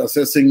are just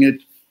assessing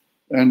it.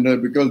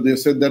 And because they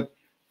said that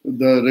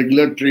the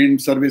regular train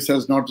service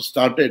has not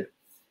started.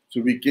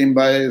 So we came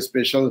by a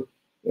special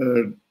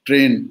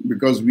train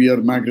because we are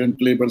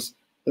migrant laborers,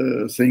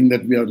 saying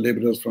that we are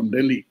laborers from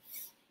Delhi.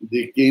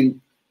 They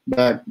came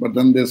back, but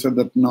then they said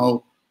that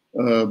now,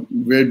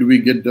 where do we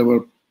get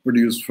our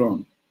produce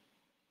from?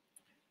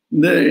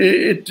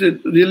 It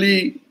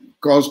really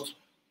caused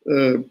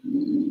a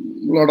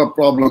lot of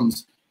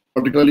problems,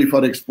 particularly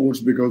for exports,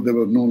 because there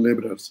were no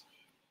laborers.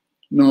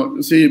 Now,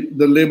 see,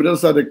 the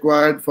laborers are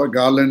required for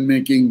garland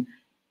making.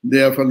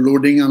 They are for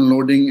loading,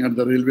 unloading at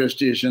the railway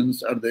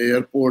stations, at the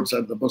airports,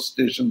 at the bus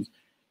stations,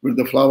 where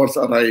the flowers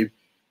arrive.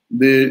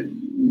 They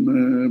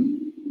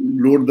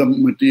load the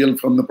material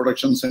from the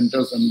production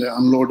centers and they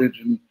unload it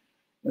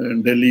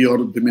in Delhi or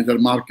the major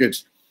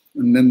markets,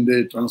 and then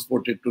they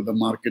transport it to the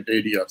market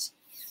areas.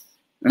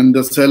 And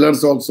the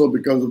sellers also,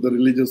 because of the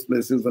religious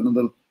places and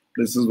other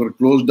places were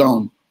closed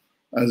down,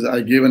 as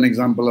I gave an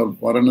example of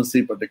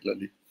Varanasi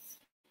particularly.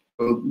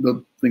 So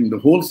the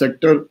whole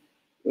sector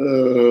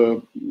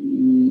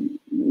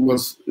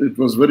was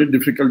very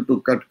difficult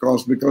to cut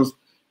costs because,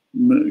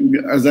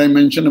 as I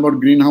mentioned about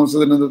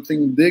greenhouses and other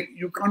things,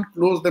 you can't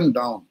close them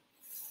down.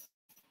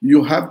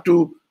 You have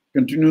to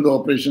continue the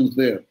operations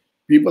there.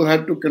 People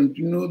had to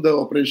continue the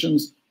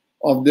operations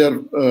of their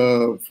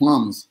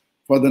farms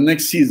for the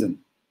next season,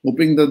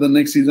 hoping that the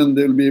next season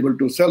they'll be able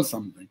to sell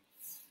something.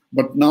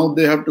 But now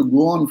they have to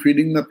go on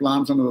feeding the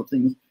plants and other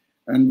things,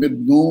 and with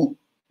no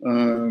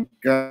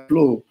cash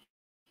flow,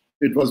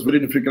 it was very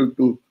difficult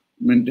to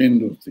maintain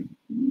those things.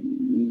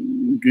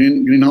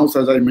 Greenhouse,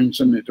 as I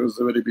mentioned, it was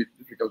a very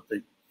difficult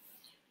thing.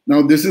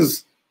 Now, this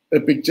is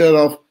a picture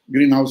of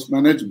greenhouse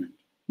management.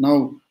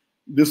 Now,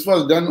 this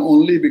was done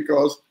only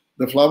because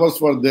the flowers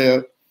were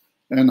there,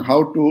 and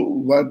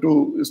where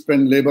to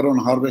spend labor on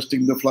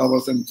harvesting the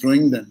flowers and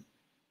throwing them.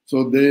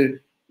 So they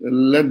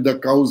let the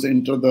cows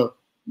enter the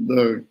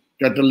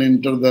cattle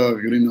enter the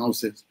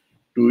greenhouses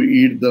to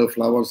eat the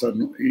flowers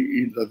and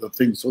eat the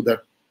things, so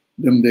that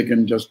then they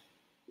can just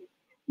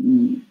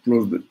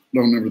close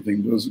down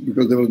everything, because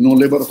there was no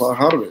labor for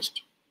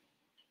harvest.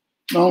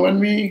 Now, when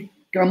we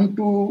come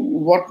to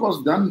what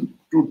was done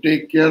to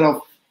take care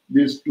of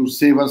this, to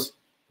save us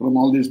from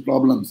all these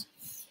problems,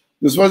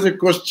 this was a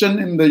question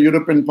in the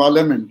European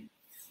Parliament.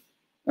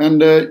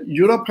 And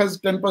Europe has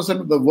 10%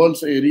 of the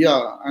world's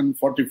area and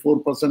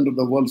 44% of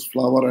the world's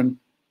flower and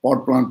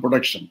pot plant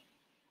production.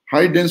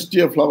 High density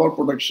of flower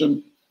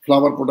production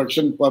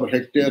per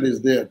hectare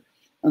is there.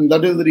 And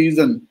that is the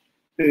reason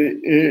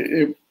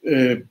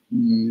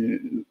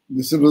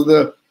this was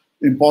the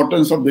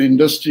importance of the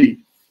industry,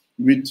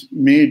 which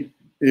made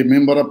a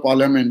member of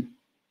parliament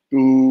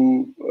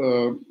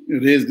to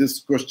raise this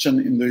question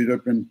in the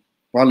European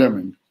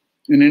Parliament.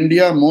 In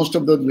India, most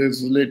of the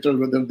legislators,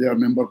 whether they are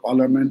member of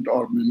parliament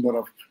or member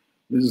of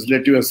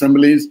legislative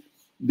assemblies,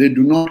 they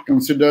do not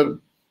consider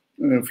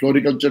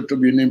floriculture to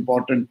be an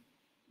important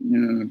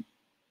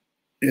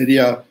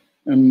area,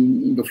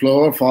 and the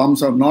flower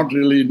farms are not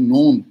really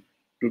known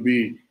to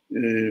be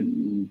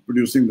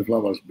producing the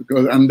flowers,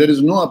 and there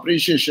is no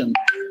appreciation,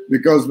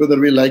 because whether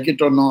we like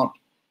it or not,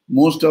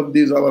 most of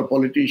these our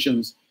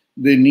politicians,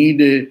 they need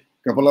a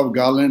couple of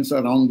garlands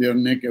around their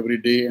neck every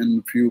day and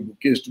a few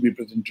bouquets to be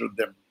presented to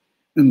them.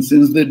 And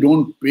since they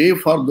don't pay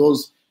for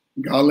those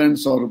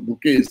garlands or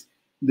bouquets,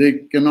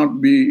 they cannot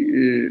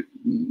be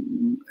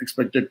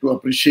expected to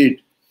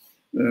appreciate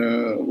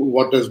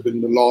what has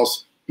been the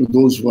loss to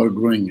those who are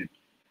growing it.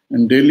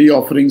 And daily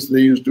offerings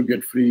they used to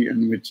get free,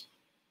 and which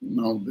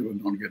now they were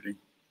not getting.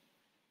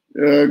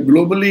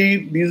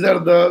 Globally, these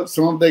are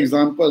some of the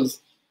examples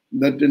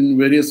that in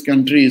various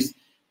countries,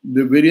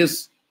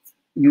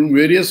 in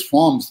various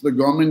forms, the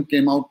government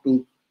came out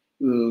to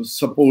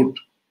support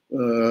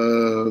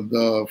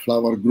the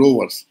flower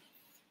growers.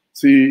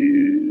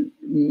 See,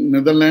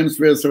 Netherlands,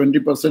 where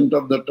 70%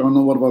 of the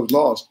turnover was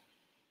lost,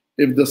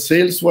 if the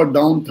sales were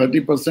down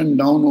 30%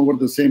 down over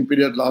the same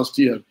period last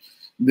year,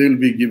 they will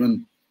be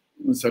given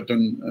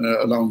certain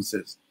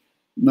allowances.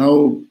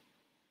 Now,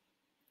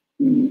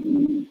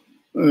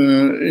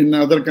 in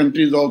other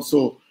countries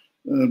also,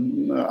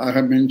 I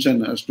have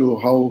mentioned as to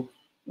how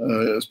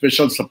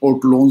special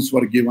support loans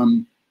were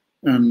given,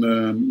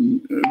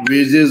 and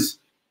wages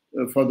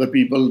for the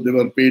people, they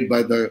were paid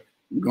by the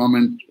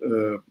government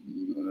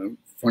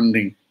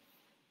funding.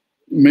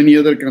 Many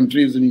other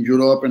countries in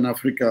Europe and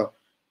Africa,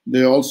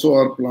 they also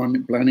are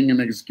planning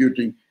and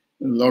executing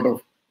a lot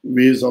of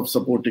ways of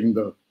supporting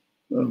the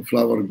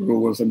flower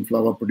growers and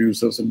flower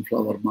producers and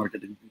flower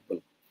marketing people.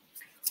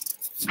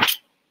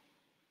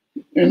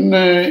 In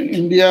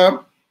India,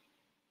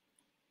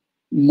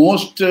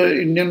 most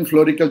Indian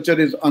floriculture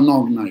is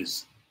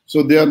unorganized.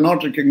 So they are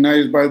not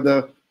recognized by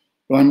the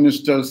Prime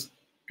Minister's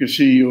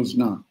Krishi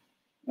Yojana.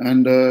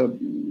 And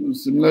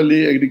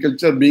similarly,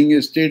 agriculture being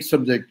a state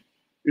subject,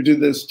 it is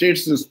the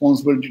state's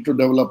responsibility to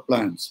develop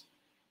plans.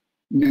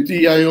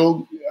 Niti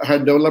Aayog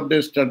had developed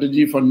a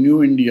strategy for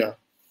New India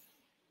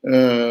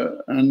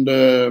and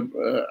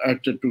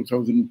at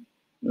 2000,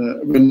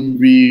 when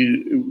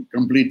we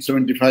complete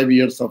 75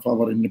 years of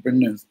our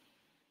independence,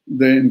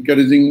 they're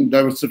encouraging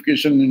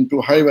diversification into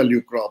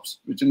high-value crops,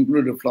 which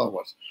included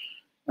flowers.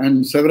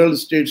 And several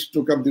states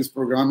took up this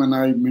program, and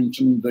I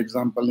mentioned the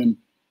example in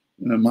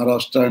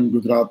Maharashtra and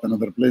Gujarat and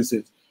other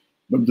places.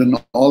 But then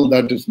all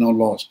that is now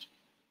lost.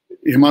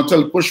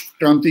 Himachal Pushp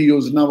Kranti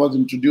Yojana was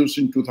introduced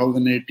in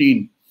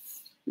 2018.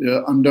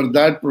 Under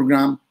that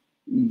program,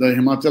 the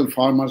Himachal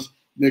farmers,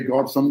 they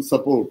got some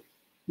support,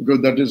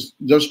 because that is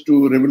just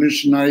to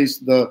revolutionize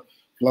the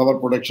flower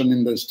production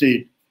in the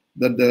state,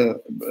 that the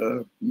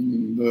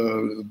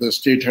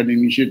state had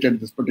initiated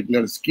this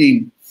particular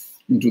scheme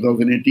in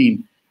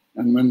 2018.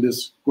 And when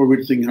this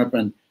COVID thing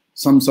happened,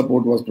 some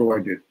support was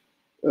provided.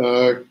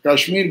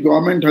 Kashmir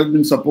government has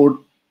been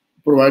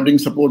providing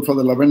support for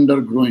the lavender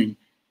growing,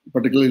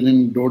 particularly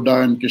in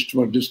Doda and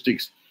Kishtwar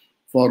districts,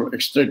 for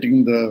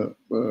extracting the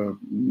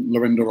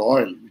lavender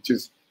oil, which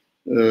is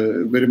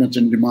very much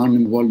in demand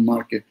in the world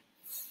market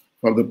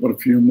for the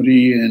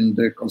perfumery and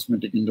the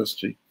cosmetic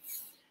industry.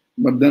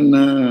 But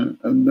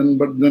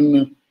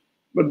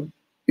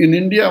in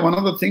India, one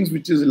of the things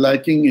which is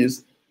lacking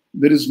is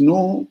there is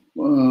no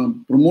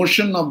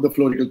promotion of the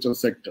floriculture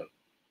sector.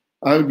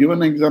 I have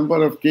given an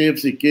example of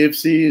KFC.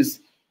 KFC is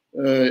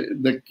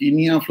the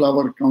Kenya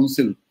Flower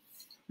Council,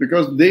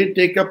 because they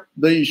take up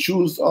the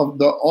issues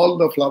of all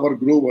the flower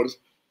growers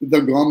with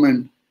the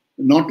government,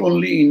 not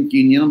only in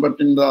Kenya, but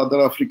in the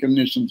other African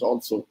nations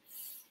also.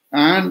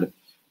 And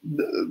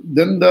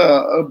then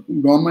the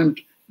government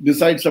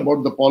decides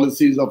about the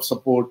policies of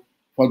support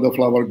for the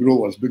flower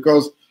growers,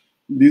 because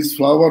these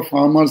flower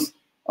farmers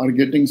are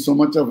getting so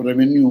much of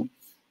revenue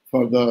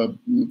for the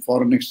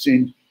foreign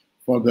exchange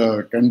for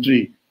the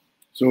country.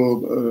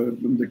 So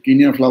the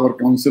Kenya Flower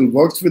Council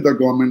works with the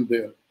government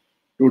there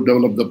to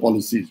develop the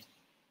policies.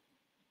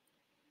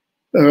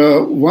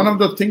 One of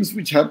the things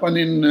which happened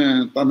in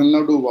Tamil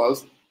Nadu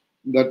was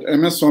that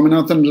MS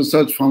Swaminathan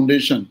Research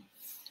Foundation,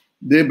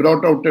 they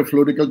brought out a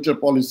floriculture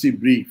policy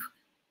brief,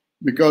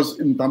 because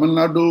in Tamil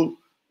Nadu,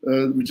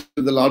 which is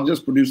the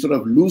largest producer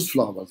of loose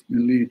flowers,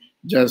 mainly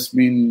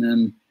jasmine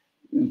and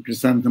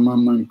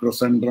chrysanthemum and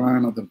crocandra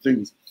and other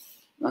things,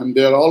 and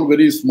they are all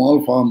very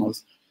small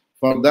farmers.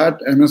 For that,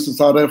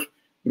 MSSRF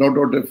brought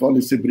out a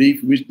policy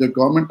brief, which the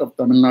government of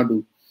Tamil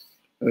Nadu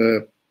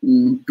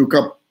took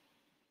up.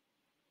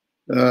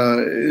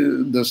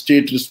 The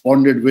state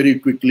responded very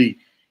quickly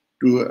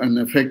to an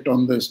effect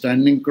on the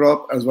standing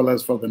crop as well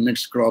as for the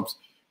next crops,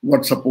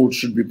 what support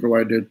should be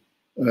provided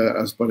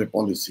as per a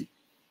policy.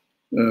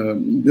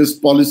 This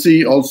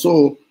policy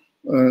also,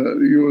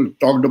 you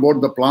talked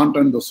about the plant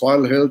and the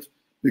soil health,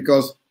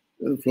 because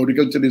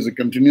floriculture is a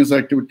continuous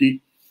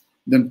activity.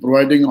 then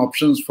providing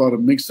options for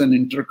mix and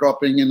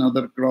intercropping in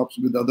other crops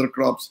with other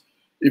crops,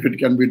 if it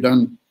can be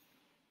done,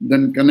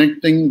 then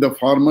connecting the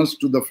farmers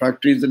to the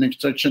factories and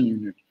extraction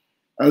unit.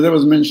 As I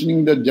was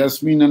mentioning, that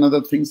jasmine and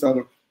other things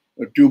are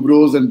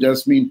tuberose and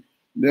jasmine,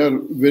 they are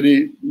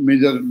very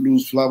major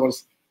loose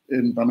flowers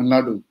in Tamil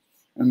Nadu.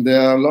 And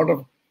there are a lot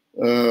of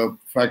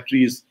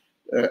factories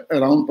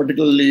around,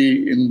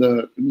 particularly in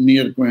the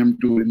near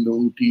Coimbatore, in the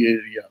Ooty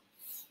area,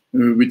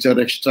 which are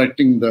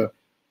extracting the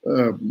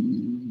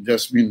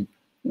jasmine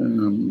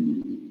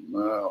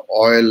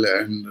oil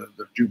and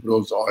the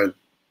tuberose oil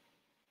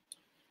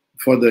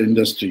for the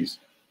industries.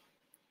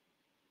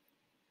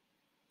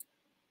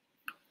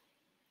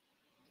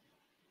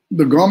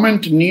 The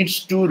government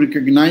needs to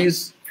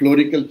recognize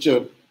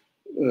floriculture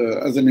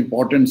as an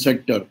important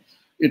sector.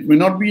 It may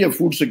not be a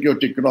food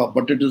security crop,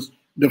 but it is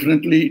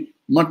definitely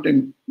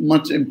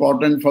much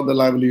important for the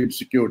livelihood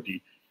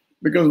security.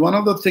 Because one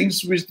of the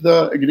things which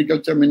the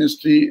Agriculture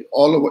Ministry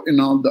all over in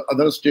all the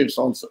other states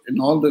also, in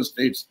all the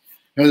states,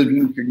 has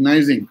been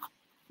recognizing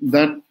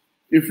that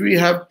if we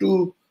have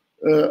to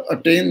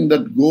attain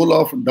that goal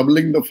of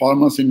doubling the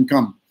farmers'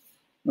 income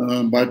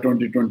by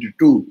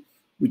 2022,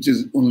 which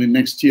is only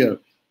next year,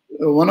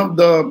 one of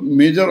the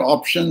major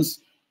options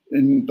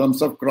in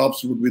terms of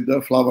crops would be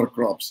the flower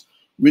crops,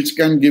 which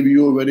can give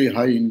you a very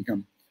high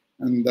income.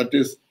 And that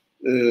is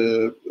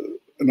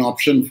an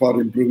option for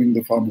improving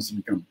the farmers'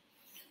 income.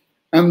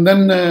 And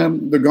then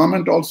the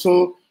government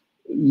also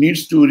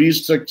needs to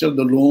restructure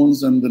the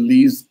loans and the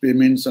lease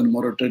payments and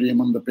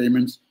moratorium on the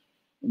payments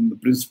and the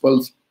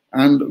principals.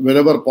 And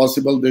wherever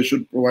possible, they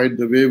should provide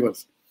the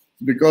waivers.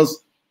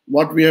 Because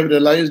what we have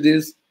realized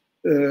is,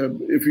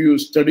 if you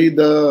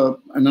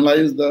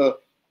analyze the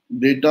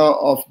data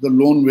of the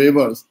loan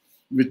waivers,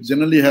 which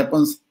generally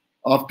happens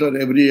after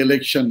every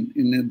election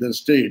in the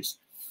states,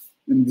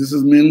 and this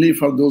is mainly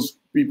for those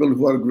people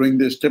who are growing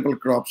their staple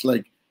crops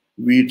like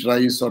wheat,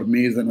 rice, or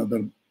maize and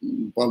other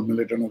pulse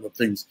millet and other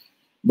things,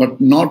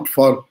 but not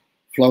for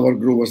flower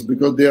growers,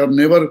 because they are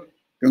never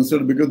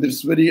considered, because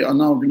it's very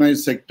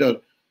unorganized sector,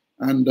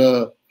 and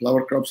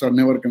flower crops are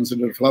never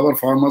considered, flower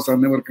farmers are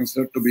never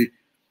considered to be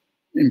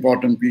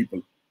important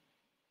people.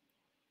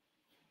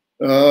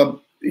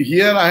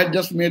 Here I had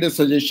just made a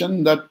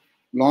suggestion that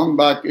long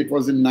back, it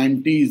was in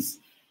 90s,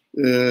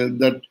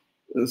 that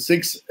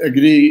 6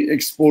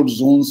 agri-export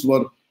zones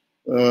were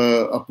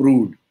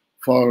approved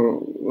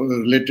for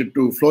related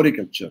to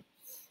floriculture.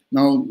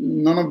 Now,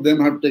 none of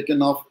them have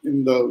taken off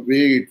in the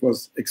way it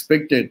was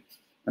expected,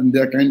 and they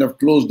are kind of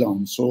closed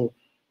down. So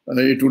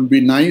it would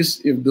be nice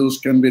if those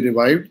can be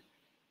revived,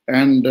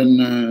 and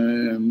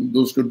then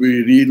those could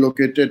be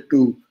relocated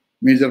to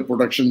major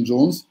production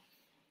zones,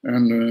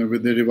 and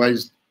with the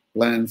revised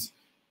plans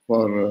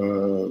for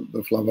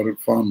the flower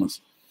farmers.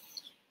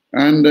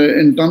 And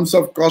in terms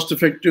of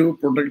cost-effective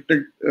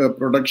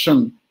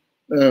production,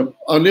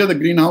 earlier the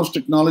greenhouse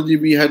technology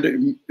we had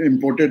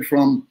imported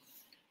from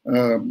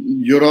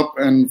Europe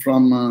and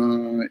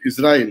from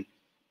Israel,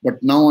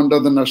 but now under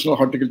the National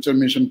Horticulture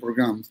Mission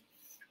programs,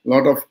 a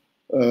lot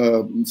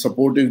of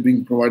support is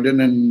being provided,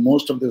 and in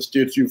most of the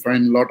states you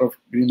find a lot of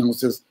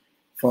greenhouses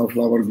for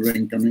flower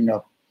growing coming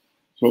up.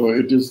 So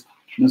it is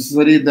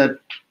necessary that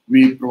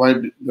we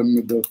provide them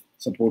with the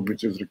support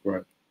which is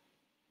required.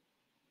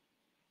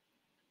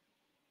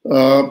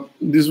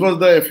 This was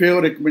the FAO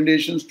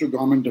recommendations to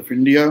Government of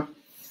India.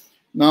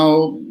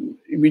 Now,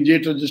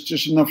 immediate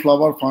registration of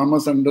flower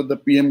farmers under the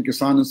PM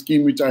Kisan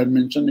scheme, which I had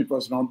mentioned, it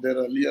was not there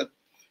earlier.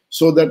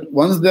 So that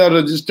once they are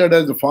registered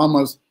as the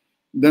farmers,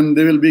 then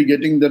they will be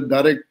getting the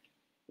direct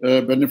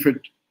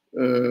benefit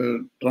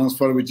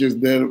transfer, which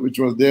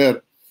was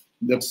there,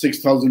 that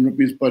 6,000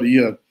 rupees per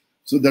year.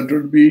 So that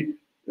would be,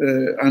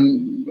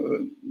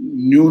 and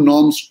new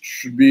norms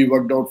should be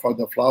worked out for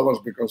the flowers,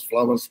 because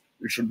flowers,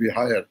 it should be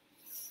higher.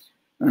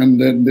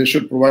 And then they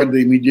should provide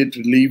the immediate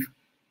relief,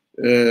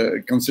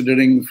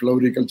 considering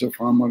floriculture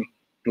farmer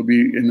to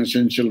be an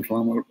essential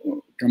farmer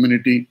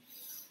community,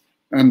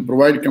 and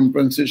provide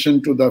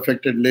compensation to the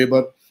affected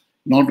labor,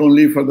 not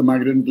only for the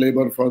migrant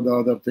labor, for the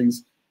other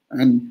things,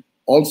 and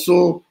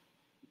also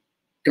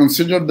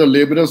consider the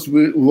laborers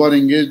who are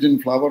engaged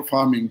in flower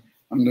farming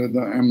under the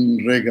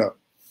MNREGA.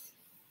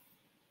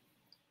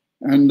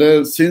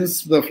 And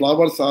since the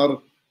flowers are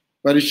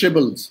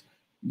perishables,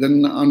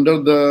 then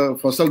under the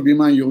Fasal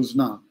Bima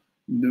Yojana,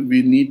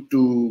 we need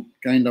to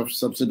kind of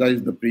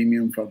subsidize the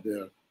premium for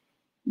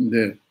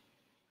there.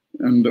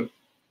 And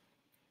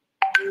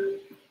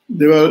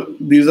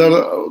these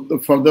are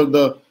further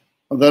the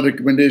other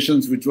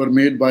recommendations which were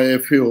made by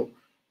FAO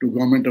to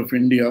Government of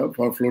India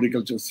for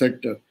floriculture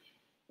sector,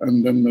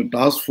 and then the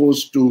task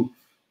force to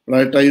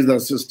prioritize the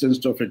assistance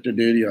to affected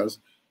areas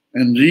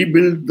and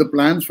rebuild the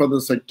plans for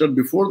the sector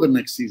before the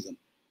next season.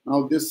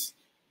 Now this,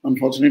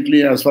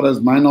 unfortunately, as far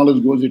as my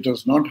knowledge goes, it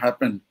has not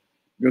happened,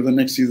 because the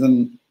next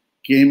season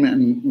came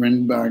and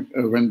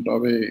went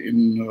away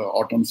in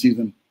autumn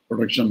season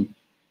production,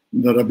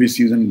 the Rabi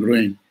season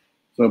growing.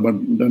 So, but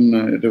then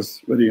it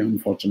is very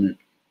unfortunate.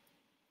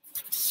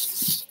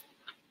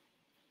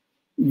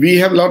 We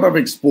have a lot of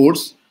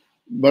exports.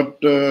 but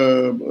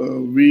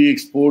we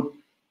export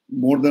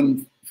more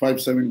than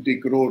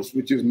 570 crores,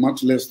 which is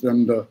much less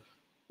than the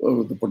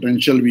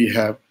potential we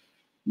have.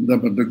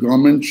 The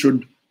government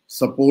should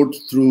support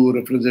through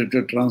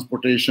refrigerated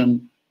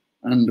transportation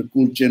and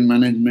cool chain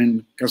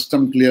management,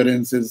 custom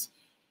clearances.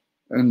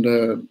 And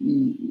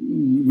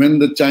when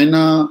the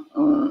China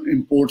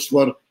imports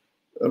were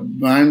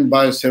banned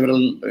by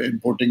several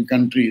importing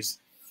countries,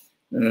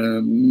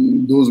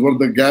 those were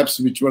the gaps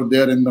which were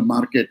there in the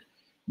market.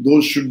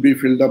 Those should be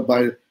filled up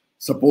by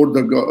support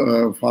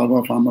the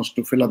farmers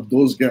to fill up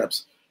those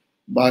gaps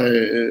by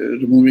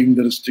removing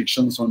the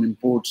restrictions on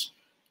imports.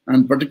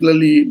 And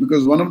particularly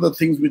because one of the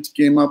things which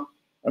came up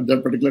at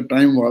that particular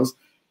time was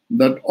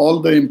that all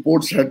the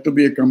imports had to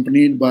be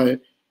accompanied by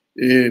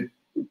a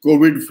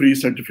COVID-free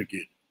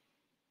certificate.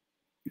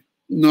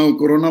 Now,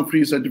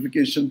 corona-free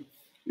certification,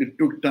 it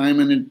took time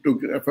and it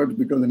took effort,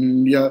 because in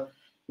India, a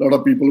lot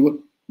of people were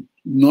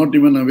not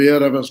even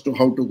aware of as to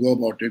how to go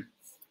about it.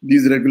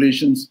 These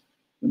regulations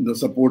and the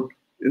support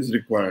is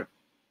required.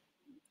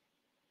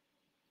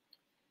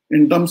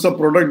 In terms of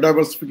product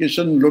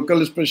diversification,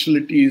 local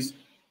specialties,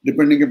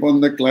 depending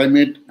upon the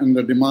climate and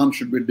the demand,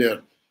 should be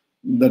there.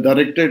 The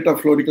Directorate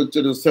of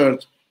Floriculture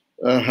Research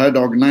had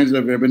organized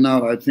a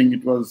webinar, I think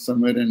it was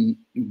somewhere in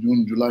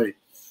June, July,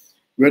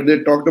 where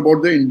they talked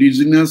about the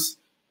indigenous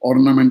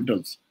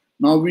ornamentals.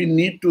 Now we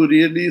need to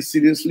really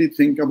seriously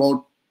think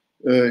about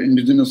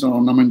indigenous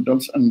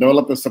ornamentals and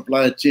develop a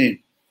supply chain,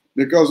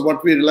 because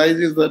what we realize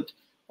is that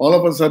all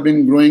of us have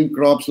been growing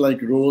crops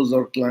like rose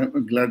or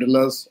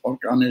gladiolus or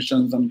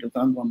carnations and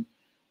chrysanthemum.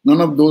 None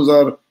of those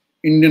are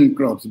Indian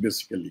crops,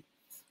 basically.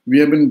 We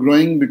have been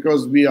growing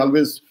because we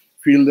always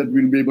feel that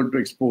we'll be able to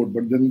export,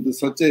 but then there's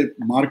such a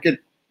market,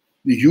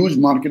 the huge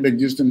market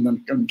exists in the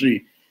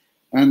country,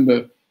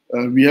 and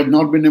we have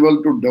not been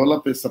able to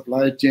develop a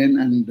supply chain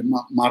and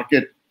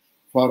market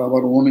for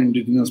our own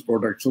indigenous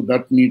products. So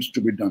that needs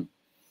to be done.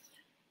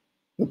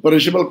 The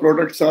perishable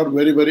products are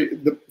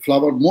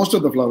most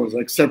of the flowers,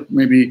 except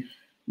maybe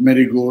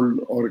marigold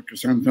or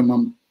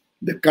chrysanthemum,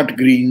 the cut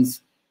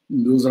greens,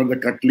 those are the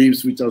cut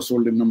leaves which are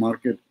sold in the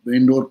market, the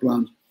indoor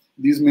plants,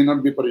 these may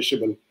not be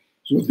perishable.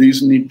 So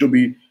these need to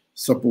be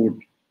support,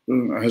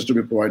 has to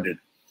be provided.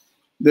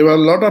 There were a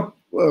lot of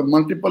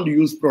multiple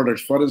use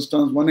products. For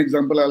instance, one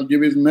example I'll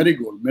give is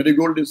marigold.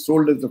 Marigold is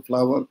sold as a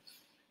flower.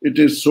 It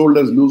is sold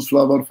as loose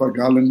flower for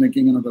garland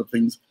making and other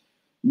things.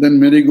 Then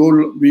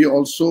marigold, we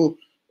also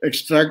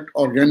extract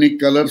organic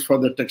colors for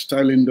the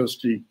textile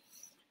industry.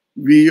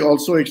 We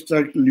also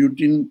extract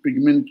lutein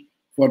pigment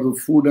for the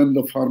food and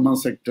the pharma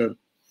sector.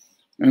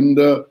 And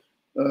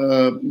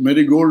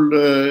marigold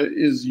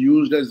is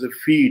used as a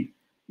feed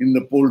in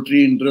the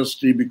poultry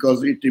industry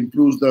because it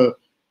improves the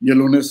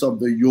yellowness of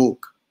the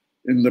yolk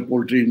in the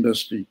poultry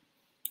industry.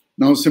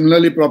 Now,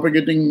 similarly,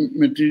 propagating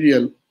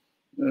material,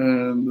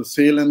 the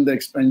sale and the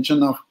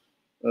expansion of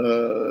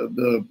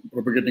the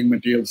propagating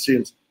material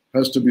sales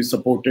has to be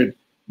supported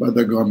by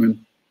the government.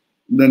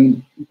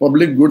 Then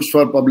public goods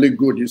for public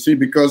good, you see,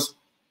 because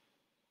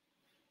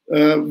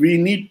we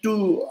need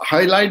to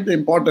highlight the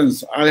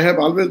importance. I have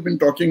always been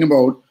talking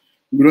about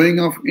growing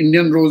of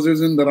Indian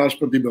roses in the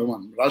Rashtrapati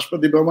Bhavan.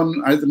 Rashtrapati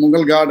Bhavan has a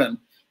Mughal garden,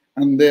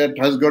 and that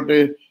has got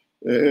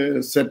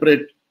a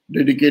separate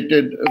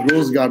dedicated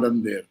rose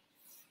garden there.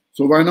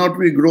 So why not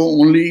we grow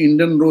only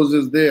Indian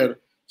roses there,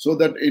 so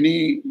that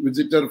any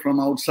visitor from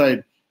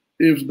outside,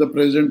 if the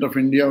President of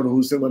India or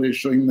whoever is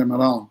showing them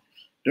around,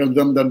 tell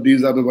them that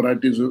these are the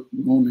varieties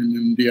grown in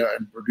India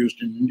and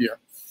produced in India.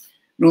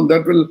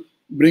 That will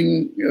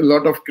bring a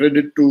lot of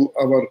credit to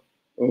our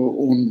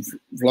own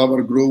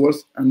flower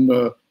growers and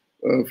the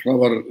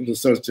flower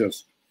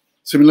researchers.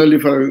 Similarly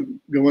for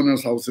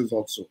governors' houses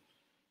also.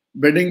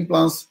 Bedding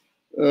plants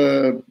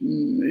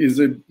is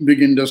a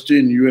big industry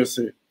in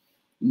USA,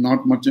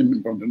 not much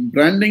important.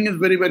 Branding is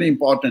very, very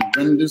important.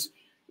 When this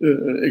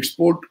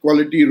export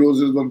quality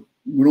roses were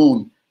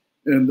grown,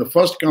 and the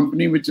first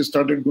company which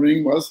started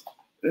growing was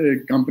a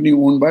company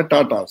owned by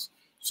Tatas.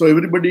 So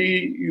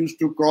everybody used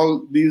to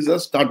call these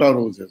as Tata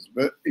roses.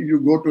 If you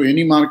go to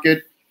any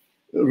market,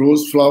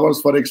 rose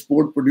flowers for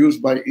export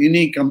produced by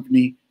any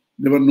company,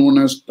 they were known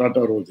as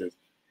Tata roses.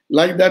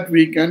 Like that,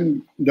 we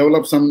can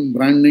develop some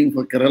branding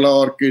for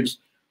Kerala orchids,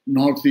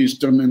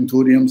 northeastern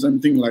anthurium,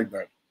 something like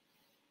that.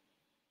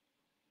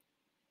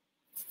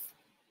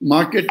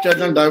 Market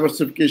channel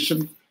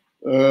diversification.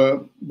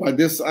 By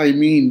this, I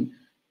mean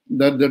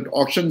that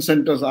auction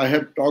centers, I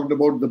have talked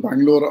about the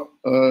Bangalore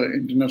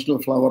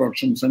International Flower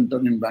Auction Center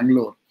in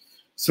Bangalore.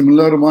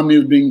 Similar one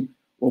is being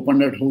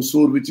opened at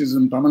Hosur, which is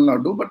in Tamil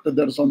Nadu, but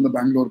that's on the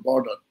Bangalore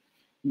border.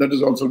 That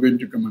is also going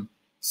to come in.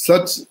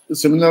 Such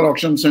similar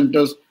auction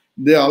centers,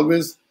 they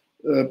always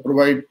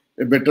provide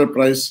a better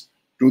price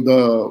to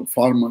the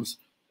farmers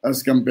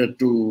as compared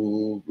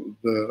to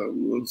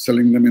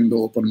selling them in the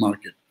open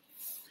market.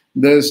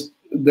 There's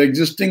the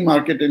existing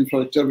market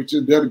infrastructure, which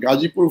is there.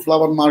 Gazipur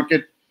flower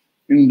market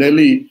in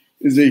Delhi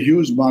is a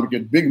huge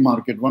market, big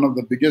market, one of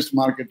the biggest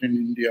market in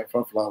India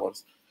for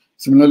flowers.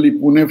 Similarly,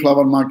 Pune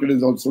flower market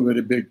is also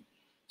very big.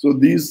 So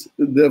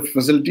the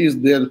facilities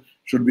there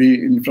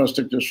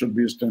infrastructure should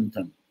be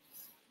strengthened.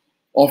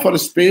 Offer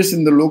space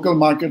in the local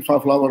market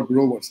for flower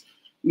growers.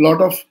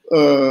 Lot of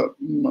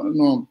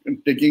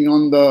taking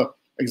on the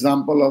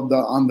example of the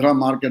Andhra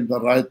market, the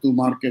Raitu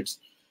markets,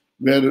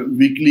 where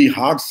weekly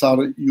hearts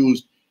are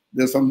used.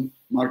 There's some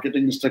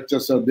marketing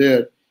structures are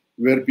there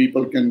where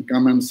people can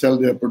come and sell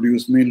their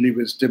produce, mainly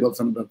vegetables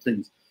and other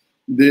things.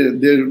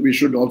 There we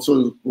should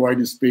also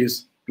provide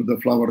space to the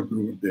flower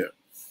grower there.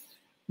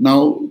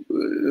 Now,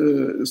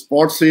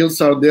 spot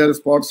sales are there.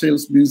 Spot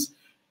sales means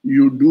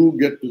you do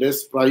get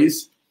less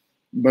price,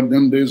 but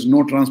then there is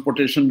no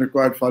transportation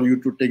required for you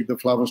to take the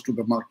flowers to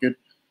the market,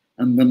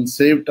 and then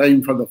save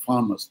time for the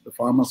farmers. The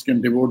farmers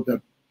can devote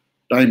that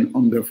time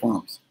on their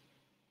farms.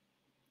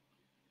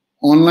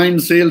 Online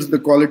sales, the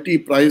quality,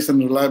 price, and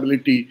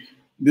reliability,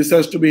 this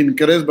has to be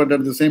encouraged, but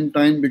at the same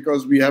time,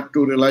 because we have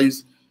to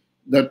realize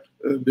that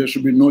there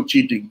should be no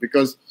cheating.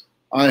 Because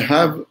I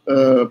have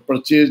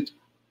purchased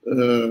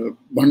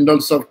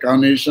bundles of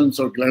carnations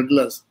or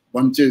gladiolus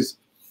bunches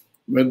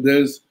where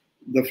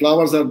the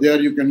flowers are there,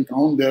 you can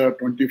count there are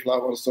 20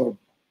 flowers or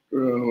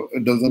a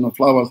dozen of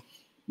flowers,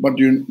 but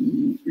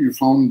you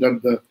found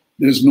that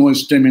there is no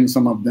stem in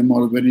some of them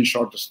or a very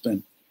short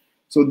stem.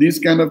 So these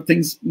kind of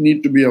things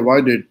need to be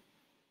avoided.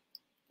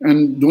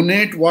 And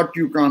donate what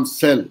you can't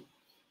sell.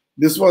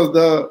 This was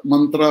the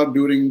mantra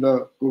during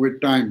the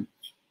COVID time.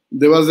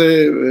 There was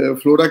a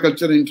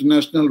Floriculture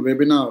International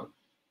webinar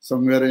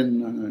somewhere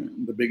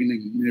in the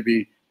beginning,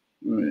 maybe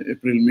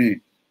April, May,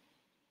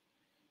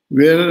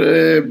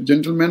 where a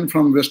gentleman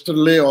from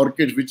Westerle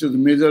Orchids, which is a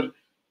major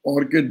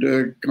orchid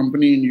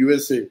company in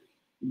USA,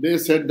 they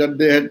said that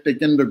they had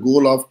taken the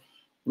goal of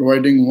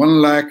providing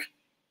 1 lakh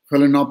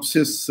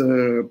Phalaenopsis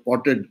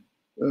potted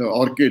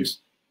orchids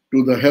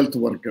to the health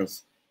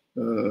workers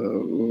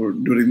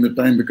during the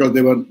time, because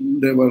they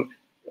were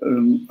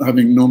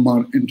having no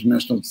more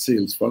international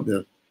sales for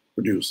their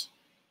produce.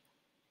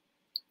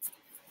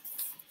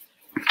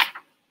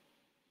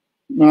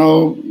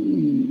 Now,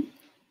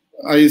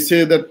 I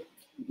say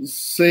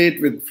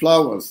it with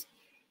flowers.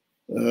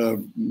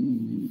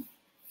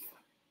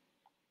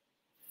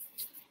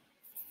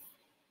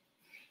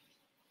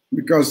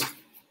 Because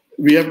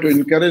we have to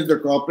encourage the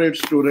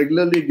corporates to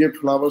regularly give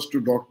flowers to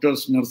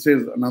doctors,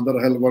 nurses, and other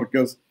health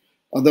workers,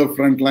 other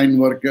frontline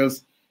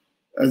workers,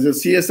 as a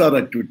CSR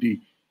activity.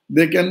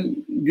 They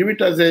can give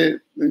it as a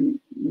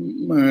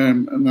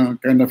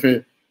kind of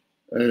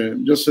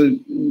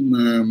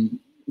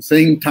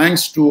saying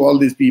thanks to all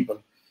these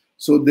people.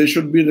 So they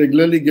should be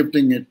regularly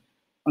gifting it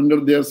under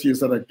their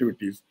CSR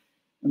activities.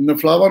 And the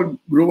flower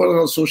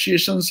grower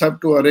associations have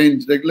to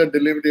arrange regular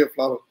delivery of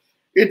flowers.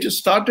 It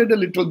started a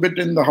little bit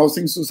in the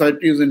housing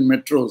societies in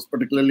metros,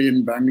 particularly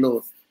in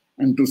Bangalore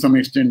and to some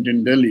extent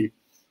in Delhi.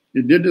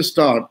 It did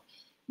start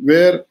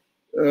where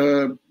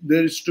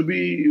there is to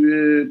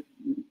be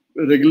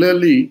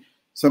regularly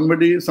some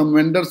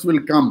vendors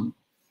will come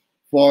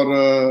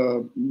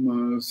for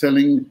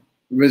selling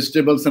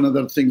vegetables and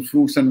other things,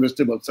 fruits and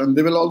vegetables, and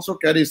they will also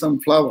carry some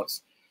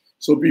flowers,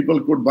 so people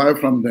could buy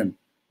from them.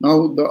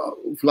 Now the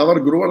flower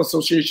grower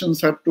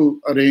associations have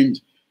to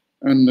arrange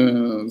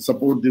and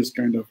support this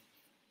kind of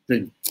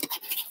thing.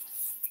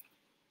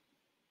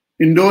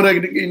 In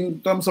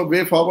terms of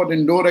way forward,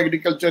 indoor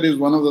agriculture is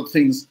one of the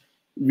things.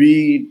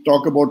 We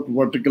talk about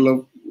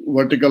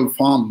vertical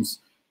farms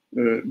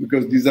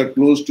because these are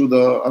close to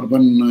the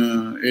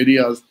urban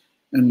areas,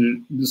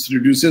 and this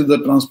reduces the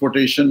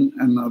transportation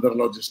and other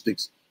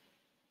logistics.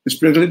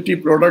 Specialty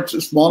products,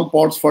 small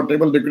pots for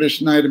table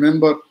decoration. I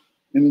remember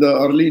in the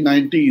early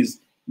 90s,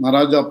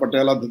 Maharaja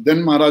Patala, the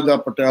then Maharaja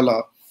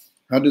Patala,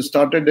 had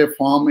started a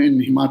farm in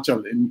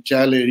Himachal, in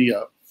Chal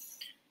area,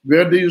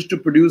 where they used to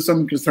produce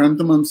some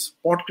chrysanthemums,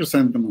 pot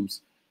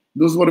chrysanthemums.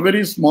 Those were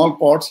very small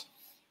pots,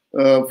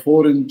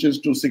 4 inches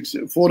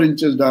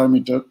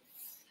diameter,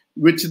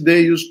 which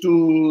they used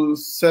to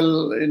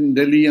sell in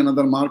Delhi and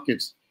other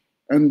markets.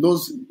 And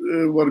those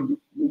were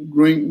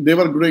growing, they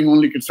were growing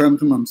only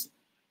chrysanthemums.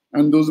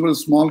 And those were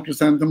small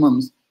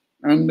chrysanthemums.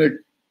 And a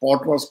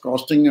pot was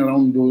costing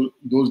around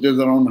those days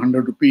around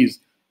 100 rupees.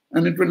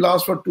 And it would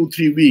last for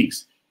 2-3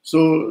 weeks.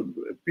 So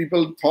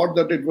people thought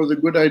that it was a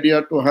good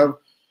idea to have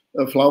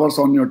flowers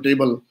on your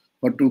table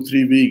for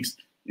 2-3 weeks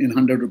in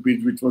 100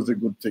 rupees, which was a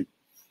good thing.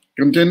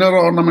 Container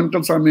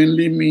ornamentals are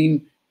mainly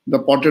mean the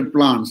potted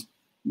plants.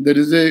 There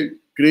is a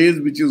craze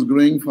which is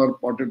growing for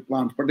potted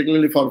plants,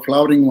 particularly for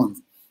flowering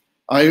ones.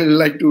 I would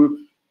like to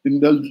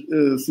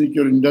seek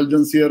your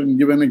indulgence here and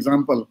give an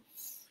example.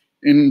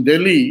 In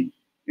Delhi,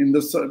 in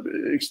the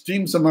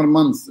extreme summer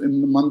months,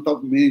 in the month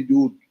of May,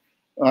 June,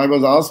 I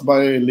was asked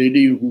by a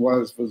lady who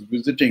was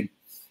visiting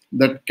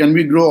that, can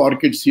we grow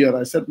orchids here?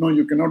 I said, no,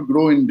 you cannot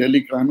grow in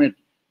Delhi climate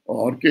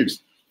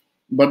orchids.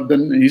 But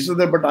then he said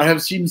that, but I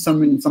have seen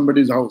some in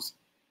somebody's house.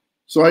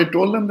 So I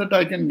told them that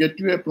I can get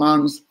you a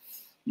plants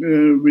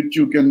which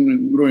you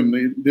can grow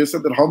in. They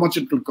said that how much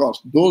it will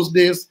cost. Those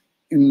days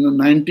in the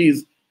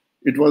 90s,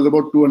 it was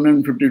about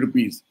 250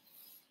 rupees.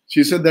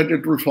 She said that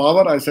it will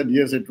flower. I said,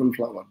 yes, it will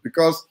flower.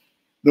 Because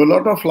there were a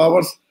lot of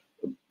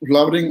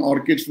flowering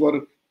orchids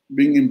were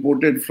being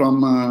imported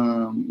from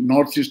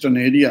northeastern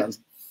areas,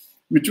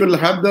 which will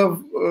have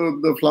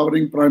the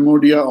flowering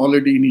primordia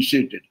already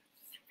initiated.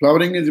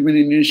 Flowering has been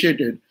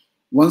initiated.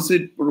 Once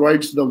it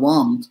provides the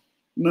warmth,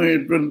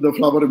 the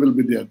flower will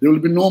be there. There will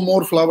be no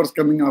more flowers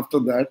coming after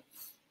that,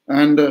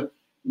 and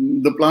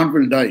the plant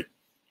will die.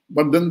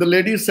 But then the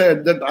lady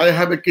said that I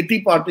have a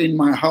kitty party in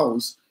my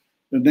house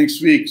the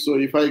next week. So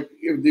if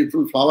it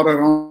will flower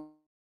around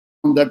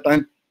that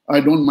time, I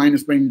don't mind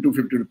spending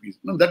 250 rupees.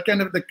 No, that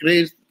kind of the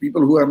craze.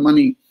 People who have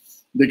money,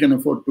 they can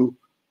afford to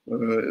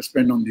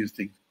spend on these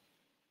things.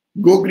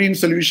 Go green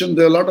solution.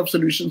 There are a lot of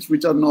solutions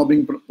which are now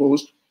being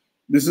proposed.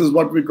 This is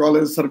what we call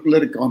a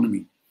circular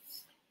economy.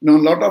 Now, a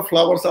lot of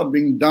flowers are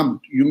being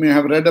dumped. You may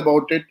have read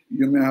about it.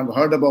 You may have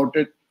heard about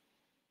it.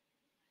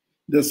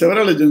 There are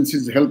several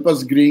agencies, Help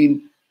Us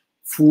Green,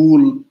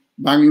 Fool,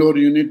 Bangalore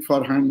Unit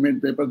for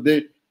Handmade Paper.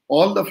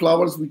 All the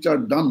flowers which are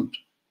dumped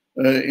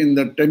in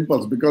the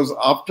temples, because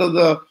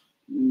after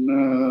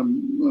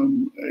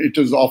it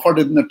is offered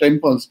in the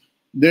temples,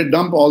 they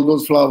dump all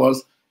those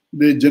flowers.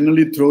 They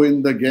generally throw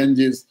in the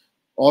Ganges.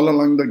 All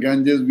along the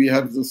Ganges, we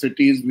have the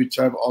cities which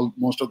have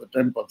most of the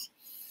temples.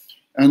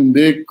 And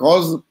they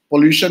cause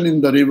pollution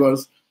in the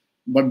rivers.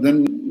 But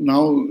then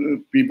now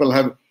people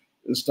have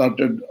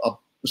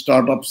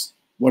startups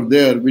were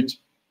there which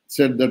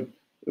said that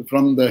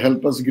from the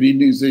Help Us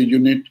Green is a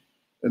unit,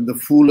 and the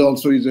Fool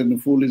also is a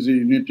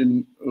unit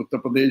in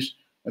Uttar Pradesh.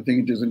 I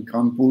think it is in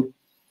Kanpur.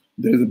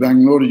 There is a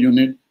Bangalore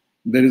unit.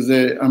 There is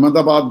a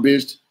Ahmedabad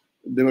based.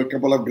 There were a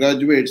couple of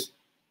graduates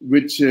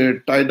which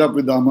tied up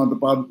with the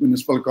Ahmedabad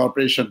Municipal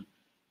Corporation,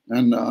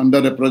 and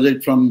under a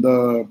project from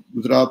the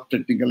Gujarat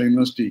Technical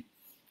University,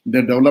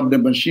 they developed a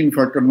machine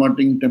for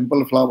converting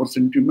temple flowers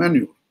into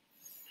manure.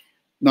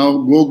 Now,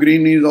 Go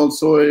Green is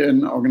also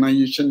an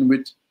organization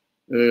which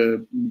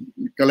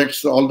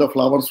collects all the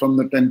flowers from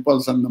the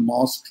temples and the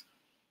mosques.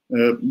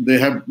 They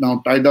have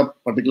now tied up,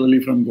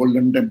 particularly from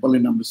Golden Temple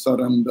in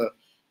Amritsar and the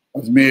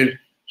Ajmer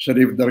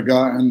Sharif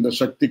Dargah and the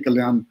Shakti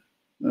Kalyan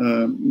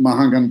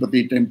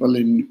Mahaganpati Temple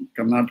in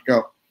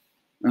Karnataka.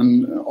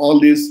 And all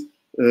these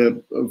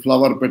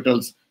flower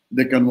petals,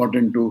 they convert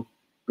into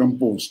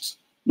composts.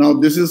 Now,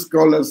 this is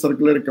called a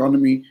circular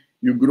economy.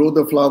 You grow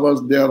the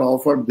flowers, they are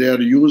offered, they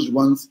are used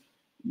once,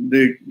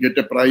 they get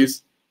a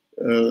price,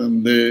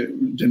 they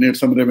generate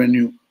some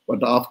revenue.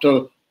 But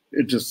after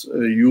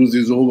use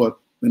is over,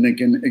 then they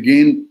can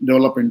again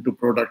develop into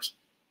products,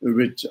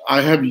 which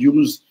I have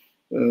used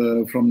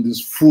from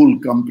this Fool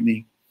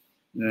company,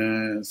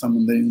 some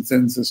of the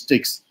incense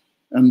sticks,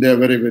 and they are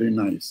very, very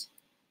nice.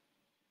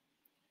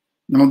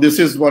 Now, this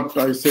is what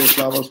I say,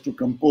 flowers to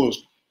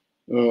compost,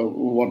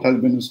 what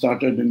has been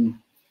started in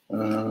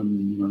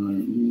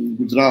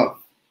Gujarat.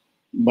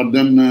 But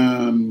then,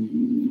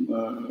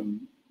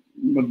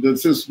 but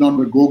this is not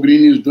the Go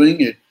Green is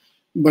doing it.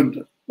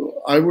 But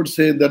I would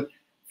say that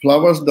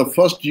flowers, the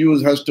first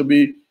use has to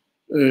be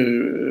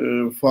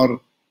for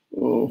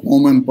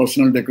home and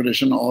personal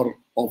decoration or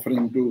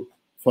offering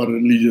for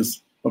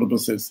religious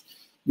purposes,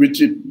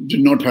 which it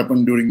did not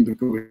happen during the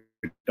COVID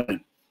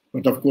time.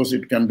 But of course,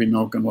 it can be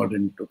now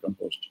converted into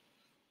compost.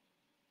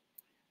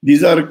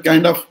 These are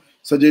kind of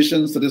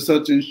suggestions,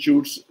 research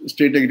institutes,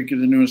 state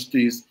agricultural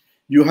universities.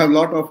 You have a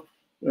lot of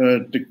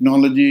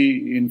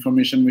technology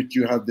information which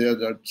you have there,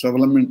 that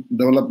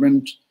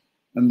development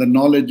and the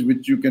knowledge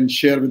which you can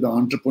share with the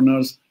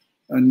entrepreneurs,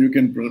 and you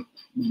can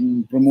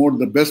promote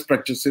the best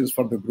practices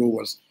for the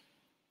growers.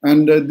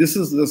 And this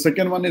is the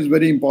second one is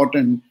very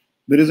important.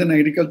 There is an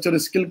Agriculture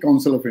Skill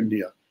Council of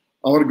India.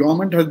 Our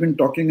government has been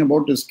talking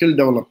about skill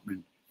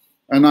development.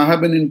 And I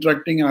have been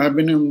interacting, I have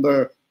been in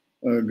the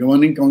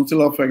Governing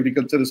Council of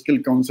Agriculture Skill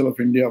Council of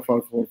India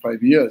for 4 or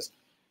 5 years.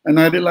 And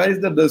I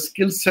realized that the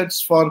skill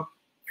sets for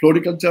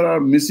floriculture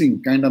are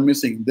missing, kind of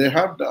missing. They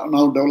have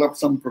now developed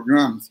some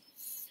programs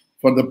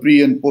for the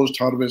pre and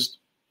post-harvest,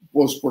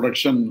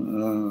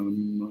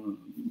 post-production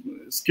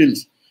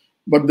skills.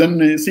 But then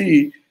you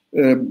see,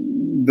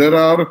 there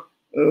are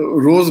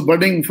rose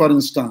budding, for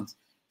instance.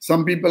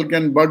 Some people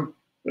can bud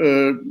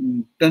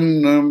 10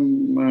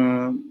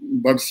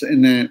 buds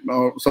in a,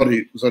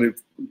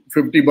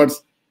 50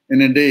 buds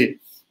in a day,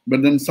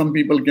 but then some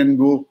people can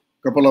go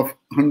couple of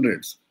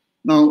hundreds.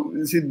 Now,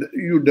 you see,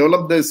 you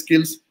develop the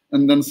skills,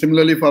 and then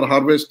similarly for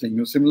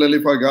harvesting,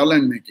 similarly for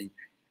garland making,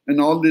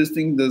 and all these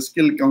things, the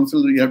skill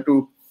council, you have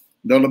to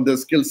develop the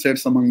skill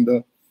sets among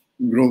the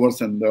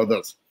growers and the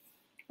others.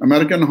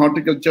 American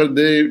Horticulture,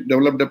 they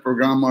developed a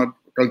program at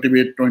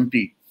Cultivate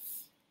 20,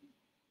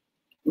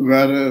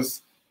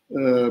 whereas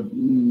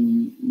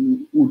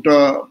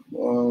Utah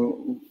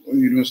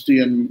University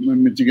and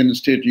Michigan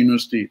State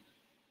University,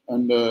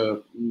 and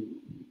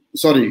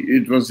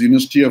it was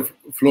University of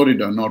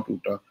Florida, not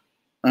Utah,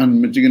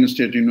 and Michigan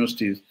State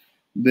Universities.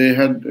 They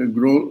had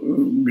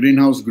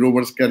greenhouse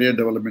growers career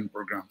development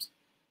programs.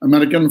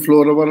 American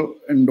Floral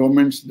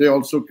Endowments, they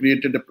also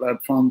created a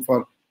platform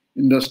for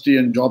industry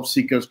and job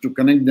seekers to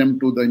connect them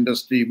to the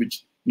industry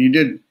which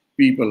needed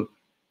people,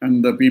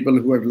 and the people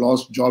who had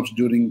lost jobs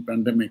during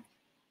pandemic,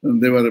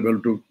 and they were able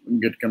to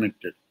get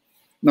connected.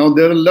 Now,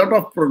 there are a lot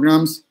of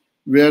programs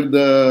where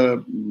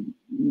the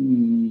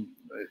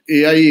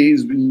AI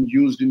is being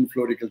used in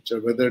floriculture,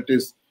 whether it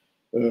is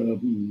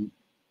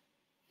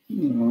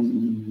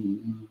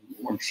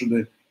what should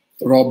I,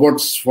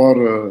 robots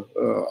for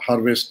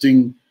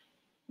harvesting,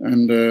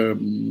 and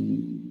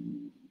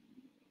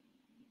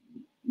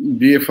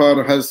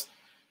DFR has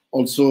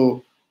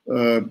also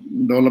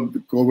developed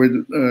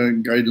COVID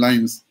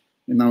guidelines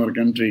in our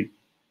country.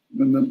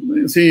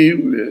 And, see,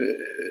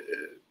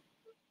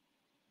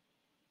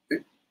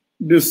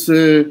 this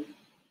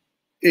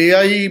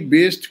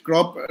AI-based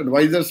crop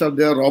advisors are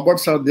there,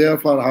 robots are there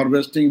for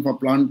harvesting, for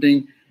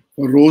planting,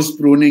 for rose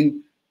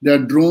pruning. There are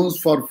drones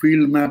for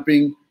field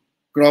mapping,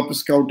 crop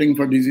scouting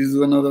for diseases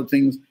and other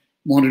things,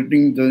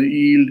 monitoring the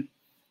yield,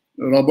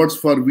 robots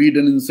for weed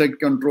and insect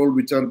control,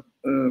 which are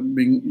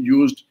being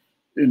used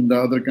in the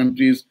other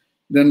countries.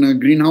 Then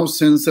greenhouse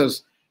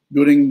sensors.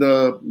 During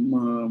the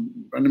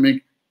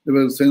pandemic, there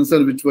were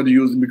sensors which were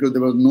used because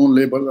there was no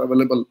labor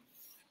available.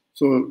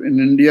 So in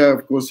India,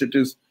 of course, it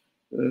is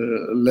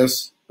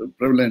less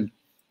prevalent.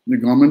 The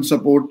government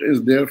support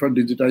is there for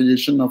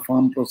digitization of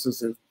farm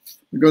processes,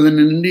 because in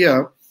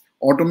India,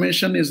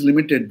 automation is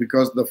limited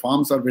because the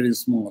farms are very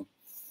small.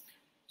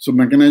 So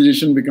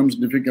mechanization becomes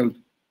difficult.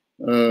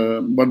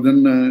 But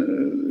then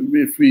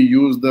if we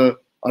use the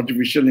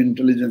artificial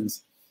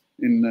intelligence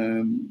in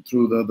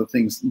through the other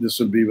things, this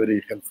will be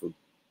very helpful.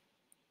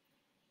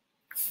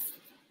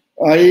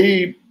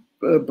 I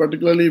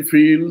particularly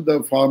feel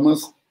the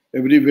farmers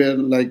everywhere,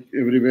 like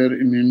everywhere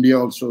in India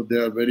also, they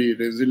are very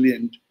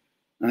resilient,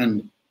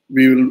 and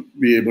we will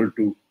be able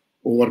to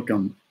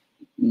overcome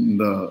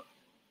the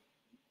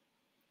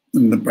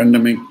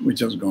pandemic which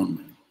has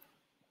gone.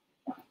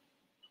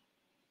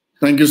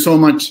 Thank you so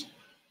much,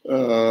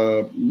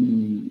 Dr.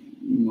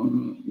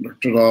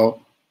 Rao.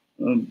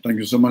 Thank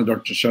you so much,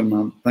 Dr.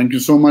 Sharma. Thank you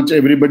so much,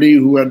 everybody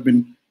who had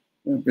been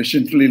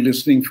patiently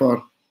listening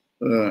for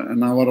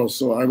an hour or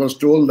so. I was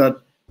told that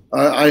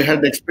I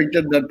had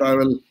expected that I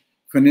will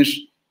finish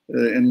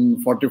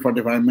in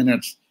 40-45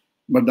 minutes,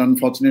 but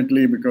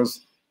unfortunately,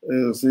 because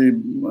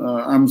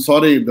I'm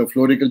sorry, the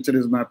floriculture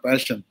is my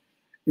passion.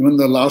 Even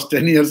the last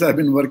 10 years I've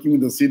been working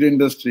with the seed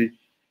industry,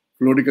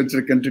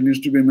 floriculture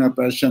continues to be my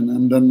passion,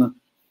 and then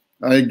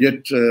I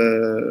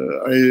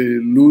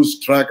lose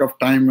track of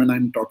time when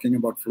I'm talking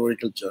about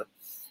floriculture.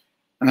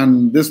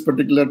 And this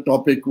particular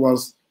topic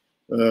was,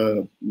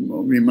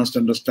 we must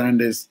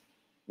understand, is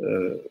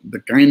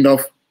the kind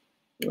of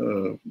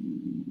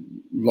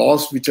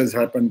loss which has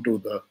happened to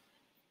the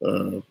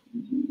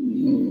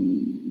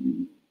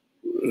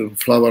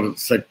flower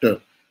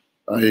sector.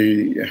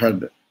 I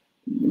had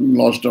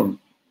lost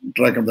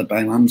track of the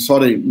time. I'm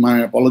sorry. My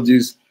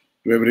apologies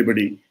to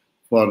everybody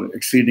for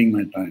exceeding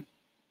my time.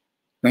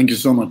 Thank you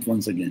so much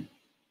once again.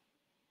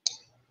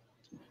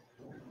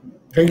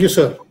 Thank you,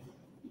 sir.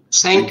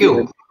 Thank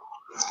you.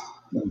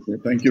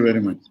 Thank you very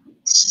much.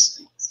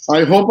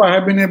 I hope I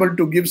have been able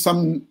to give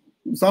some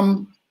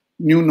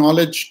new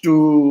knowledge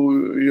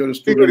to your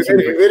students.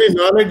 Very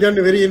knowledge and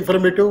very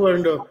informative,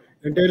 and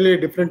entirely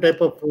different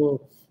type of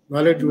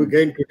knowledge we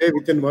gained today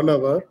within 1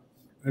 hour.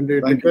 And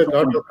it requires a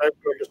lot of time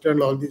to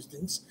understand all these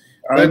things.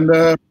 And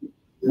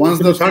once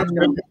the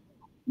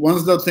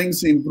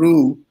things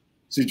improve,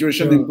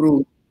 situation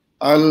improve,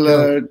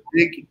 I'll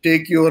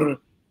take your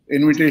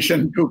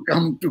invitation to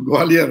come to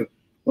Gwalior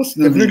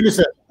personally. Definitely,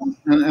 sir.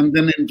 And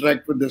then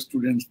interact with the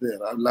students there.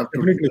 I'd love to.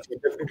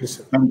 Definitely,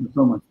 sir. Thank you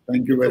so much.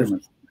 Thank you very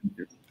much.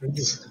 Thank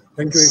you.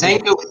 Thank you.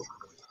 Thank you.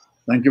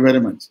 Thank you very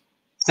much.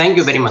 Thank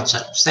you very much,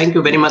 sir. Thank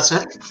you very much,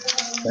 sir.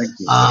 Thank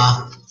you.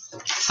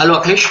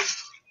 Hello, Akhilesh.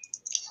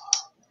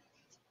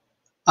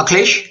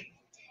 Akhilesh.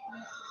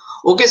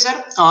 Okay,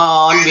 sir.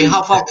 On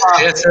behalf of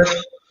yes, sir.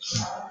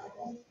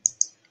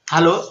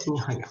 Hello.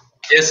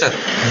 Yes, sir.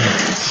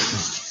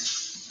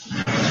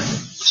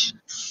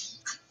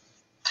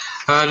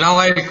 Now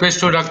I request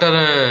to Dr.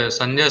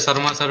 Sanjay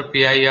Sharma, sir,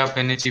 PI of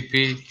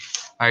NAHEP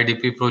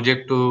IDP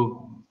project, to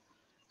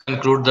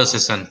conclude the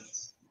session.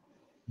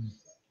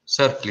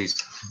 Sir,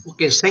 please.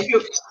 Okay, thank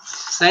you.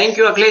 Thank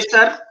you, Akhilesh,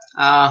 sir.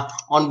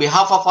 On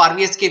behalf of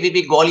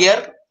RVSKVB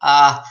Gwalior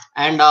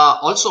and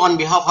also on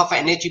behalf of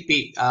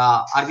NAHEP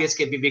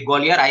RVSKVB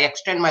Gwalior, I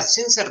extend my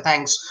sincere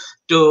thanks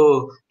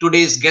to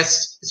today's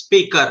guest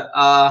speaker,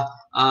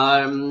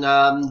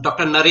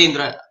 Dr.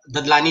 Narendra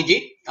Dadlani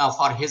ji,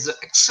 for his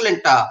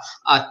excellent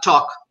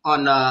talk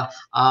on a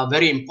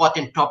very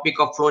important topic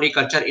of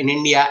floriculture in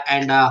India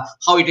and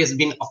how it has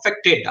been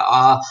affected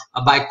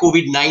by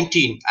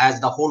COVID-19, as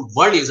the whole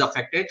world is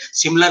affected.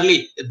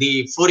 Similarly,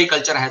 the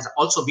floriculture has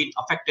also been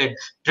affected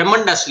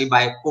tremendously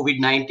by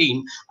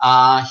COVID-19.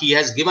 He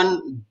has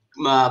given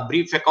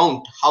brief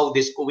account how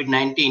this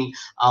COVID-19,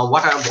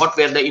 what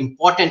were the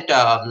important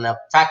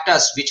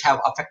factors which have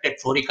affected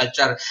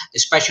floriculture,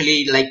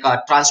 especially like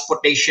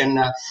transportation,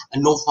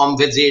 no farm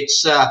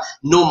visits,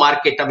 no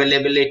market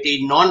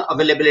availability,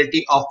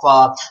 non-availability of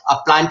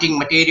planting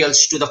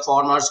materials to the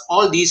farmers.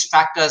 All these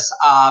factors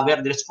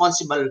were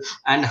responsible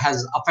and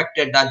has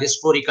affected this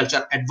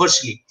floriculture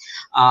adversely.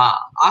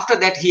 After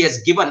that, he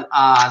has given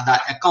the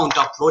account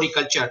of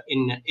floriculture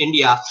in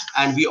India,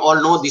 and we all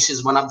know this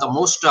is one of the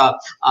most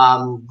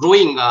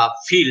growing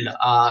field.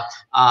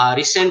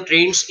 Recent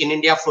trends in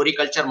India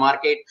floriculture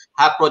market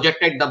have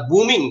projected the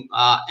booming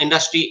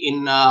industry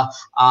in to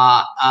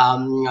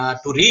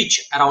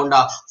reach around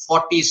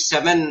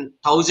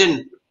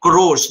 47,000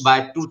 crores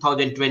by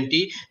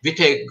 2020, with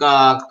a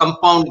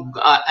compound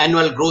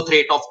annual growth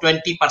rate of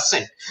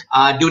 20%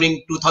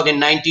 during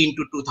 2019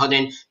 to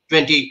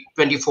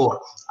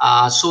 2024.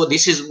 So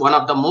this is one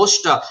of the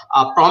most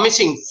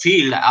promising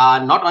field,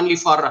 not only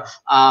for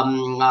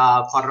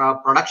a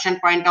production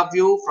point of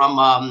view, from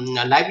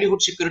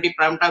livelihood security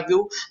point of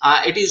view.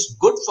 It is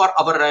good for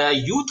our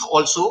youth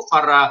also,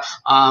 for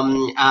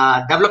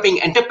developing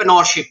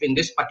entrepreneurship in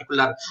this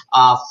particular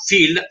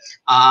field.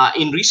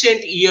 In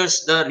recent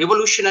years, the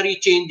revolutionary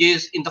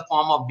changes in the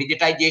form of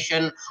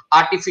digitization,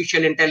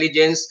 artificial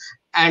intelligence,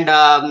 and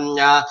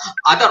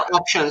other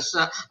options,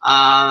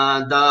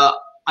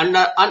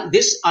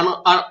 this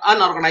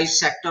unorganized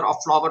sector of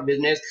flower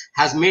business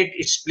has made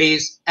its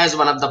place as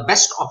one of the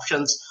best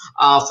options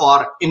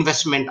for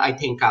investment, I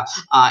think,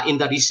 in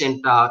the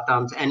recent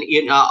terms. And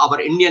in our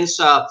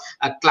Indians'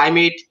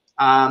 climate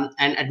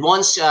and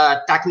advanced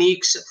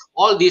techniques,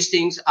 all these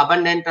things,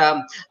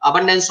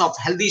 abundance of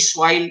healthy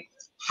soil,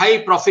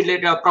 high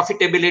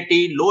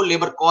profitability, low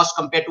labor cost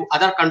compared to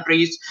other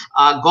countries,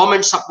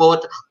 government support,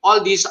 all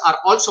these are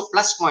also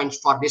plus points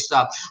for this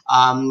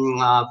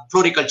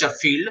floriculture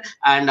field,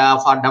 and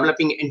for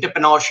developing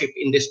entrepreneurship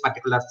in this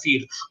particular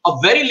field. A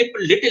very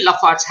little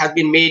efforts have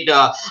been made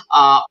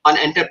on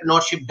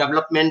entrepreneurship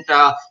development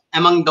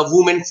among the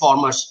women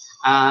farmers.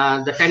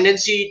 The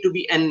tendency to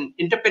be an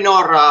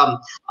entrepreneur,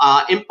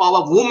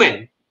 empower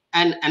women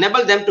and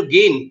enable them to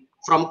gain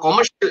from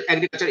commercial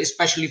agriculture,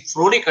 especially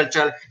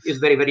floriculture, is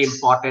very, very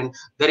important.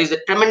 There is a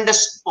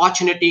tremendous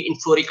opportunity in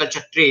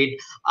floriculture trade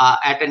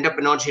at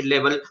entrepreneurship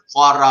level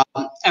for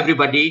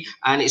everybody,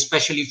 and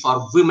especially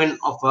for women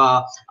of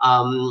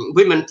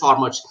women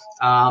farmers.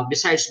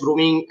 Besides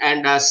growing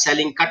and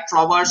selling cut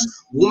flowers,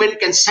 women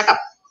can set up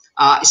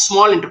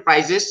small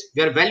enterprises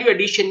where value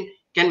addition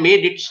can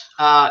made it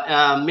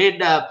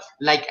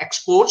like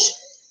exports.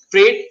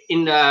 Trade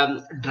in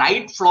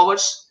dried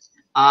flowers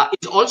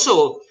is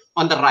also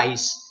on the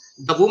rise.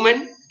 The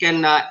woman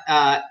can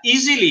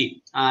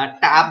easily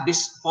tap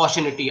this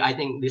opportunity. I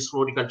think this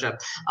floriculture,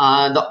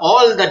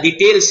 all the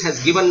details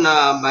has given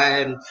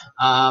by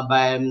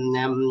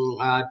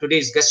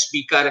today's guest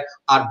speaker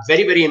are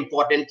very, very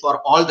important for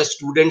all the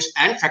students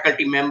and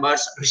faculty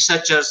members,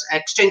 researchers,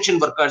 extension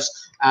workers,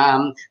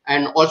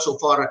 and also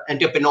for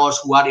entrepreneurs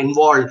who are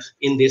involved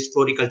in this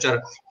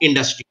floriculture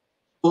industry.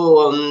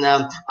 So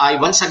I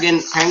once again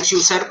thank you,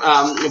 sir,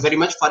 very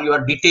much for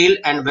your detailed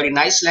and very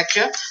nice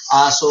lecture.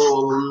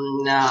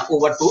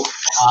 Over to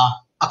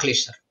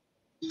Akhilesh, sir.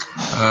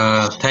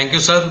 Thank you,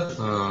 sir.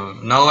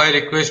 Now I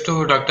request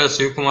to Dr.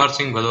 Shiv Kumar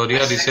Singh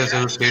Bhadoria, Research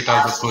Associate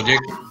of the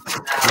project,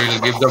 will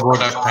give the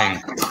vote of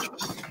thanks.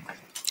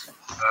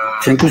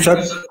 Thank you,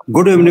 sir.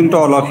 Good evening to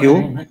all of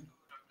you.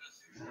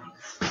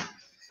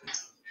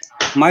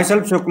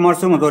 Myself, Shiv Kumar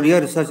Singh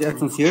Bhadoria, Research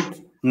Associate,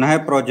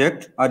 NAHEP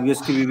project,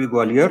 RVSKVB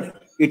Gwalior.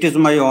 It is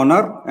my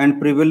honor and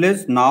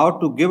privilege now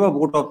to give a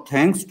vote of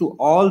thanks to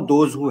all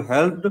those who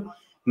helped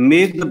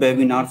make the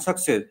webinar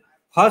success.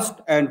 First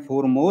and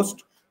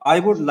foremost, I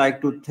would like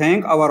to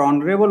thank our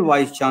Honorable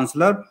Vice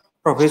Chancellor,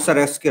 Professor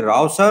S.K.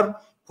 Rao, sir,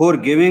 for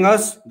giving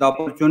us the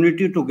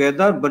opportunity to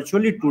gather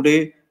virtually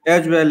today,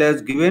 as well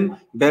as giving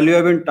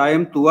valuable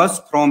time to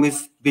us from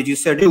his busy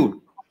schedule.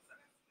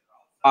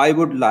 I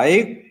would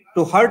like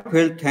to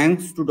heartfelt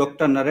thanks to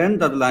Dr.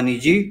 Narendra Dadlani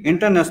ji,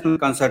 international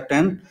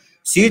consultant,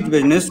 seed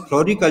business,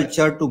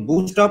 floriculture, to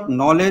boost up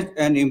knowledge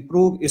and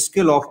improve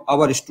skill of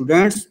our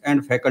students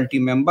and faculty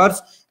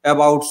members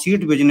about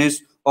seed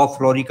business of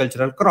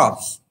floricultural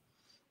crops.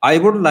 I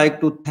would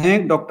like to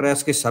thank Dr.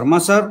 S.K. Sharma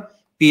sir,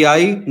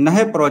 PI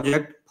NAHEP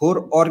project,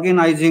 for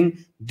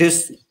organizing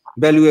this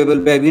valuable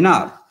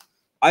webinar.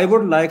 I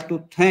would like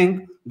to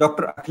thank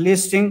Dr.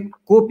 Akhilesh Singh,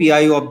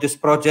 co-PI of this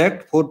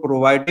project, for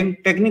providing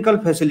technical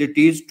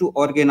facilities to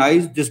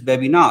organize this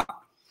webinar.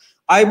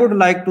 I would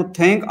like to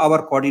thank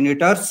our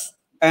coordinators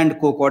and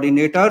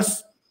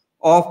co-coordinators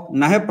of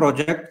NAHEP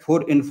project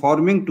for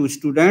informing to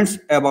students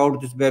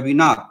about this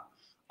webinar.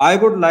 I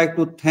would like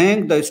to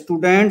thank the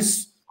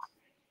students,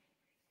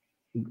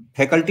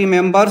 faculty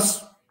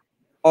members,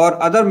 or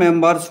other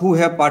members who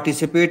have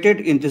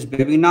participated in this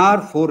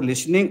webinar for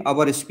listening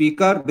our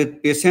speaker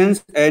with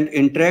patience and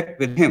interact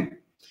with him.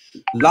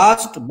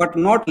 Last but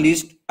not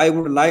least, I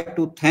would like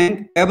to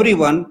thank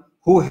everyone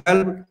who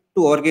helped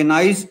to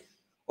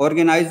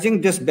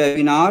organizing this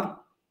webinar.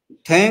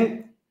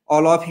 Thank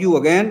all of you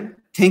again.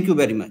 Thank you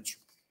very much.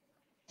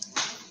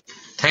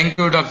 Thank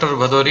you, Dr.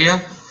 Bhadoria.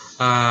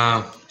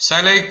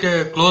 Shall I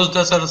close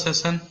the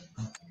session?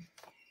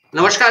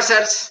 Namaskar,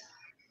 sirs.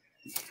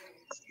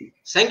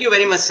 Thank you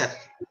very much, sir.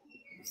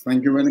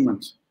 Thank you very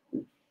much.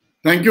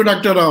 Thank you,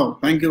 Dr. Rao.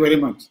 Thank you very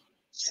much.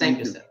 Thank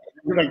you, sir.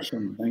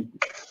 Introduction. Thank you.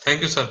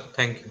 Thank you, sir.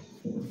 Thank you.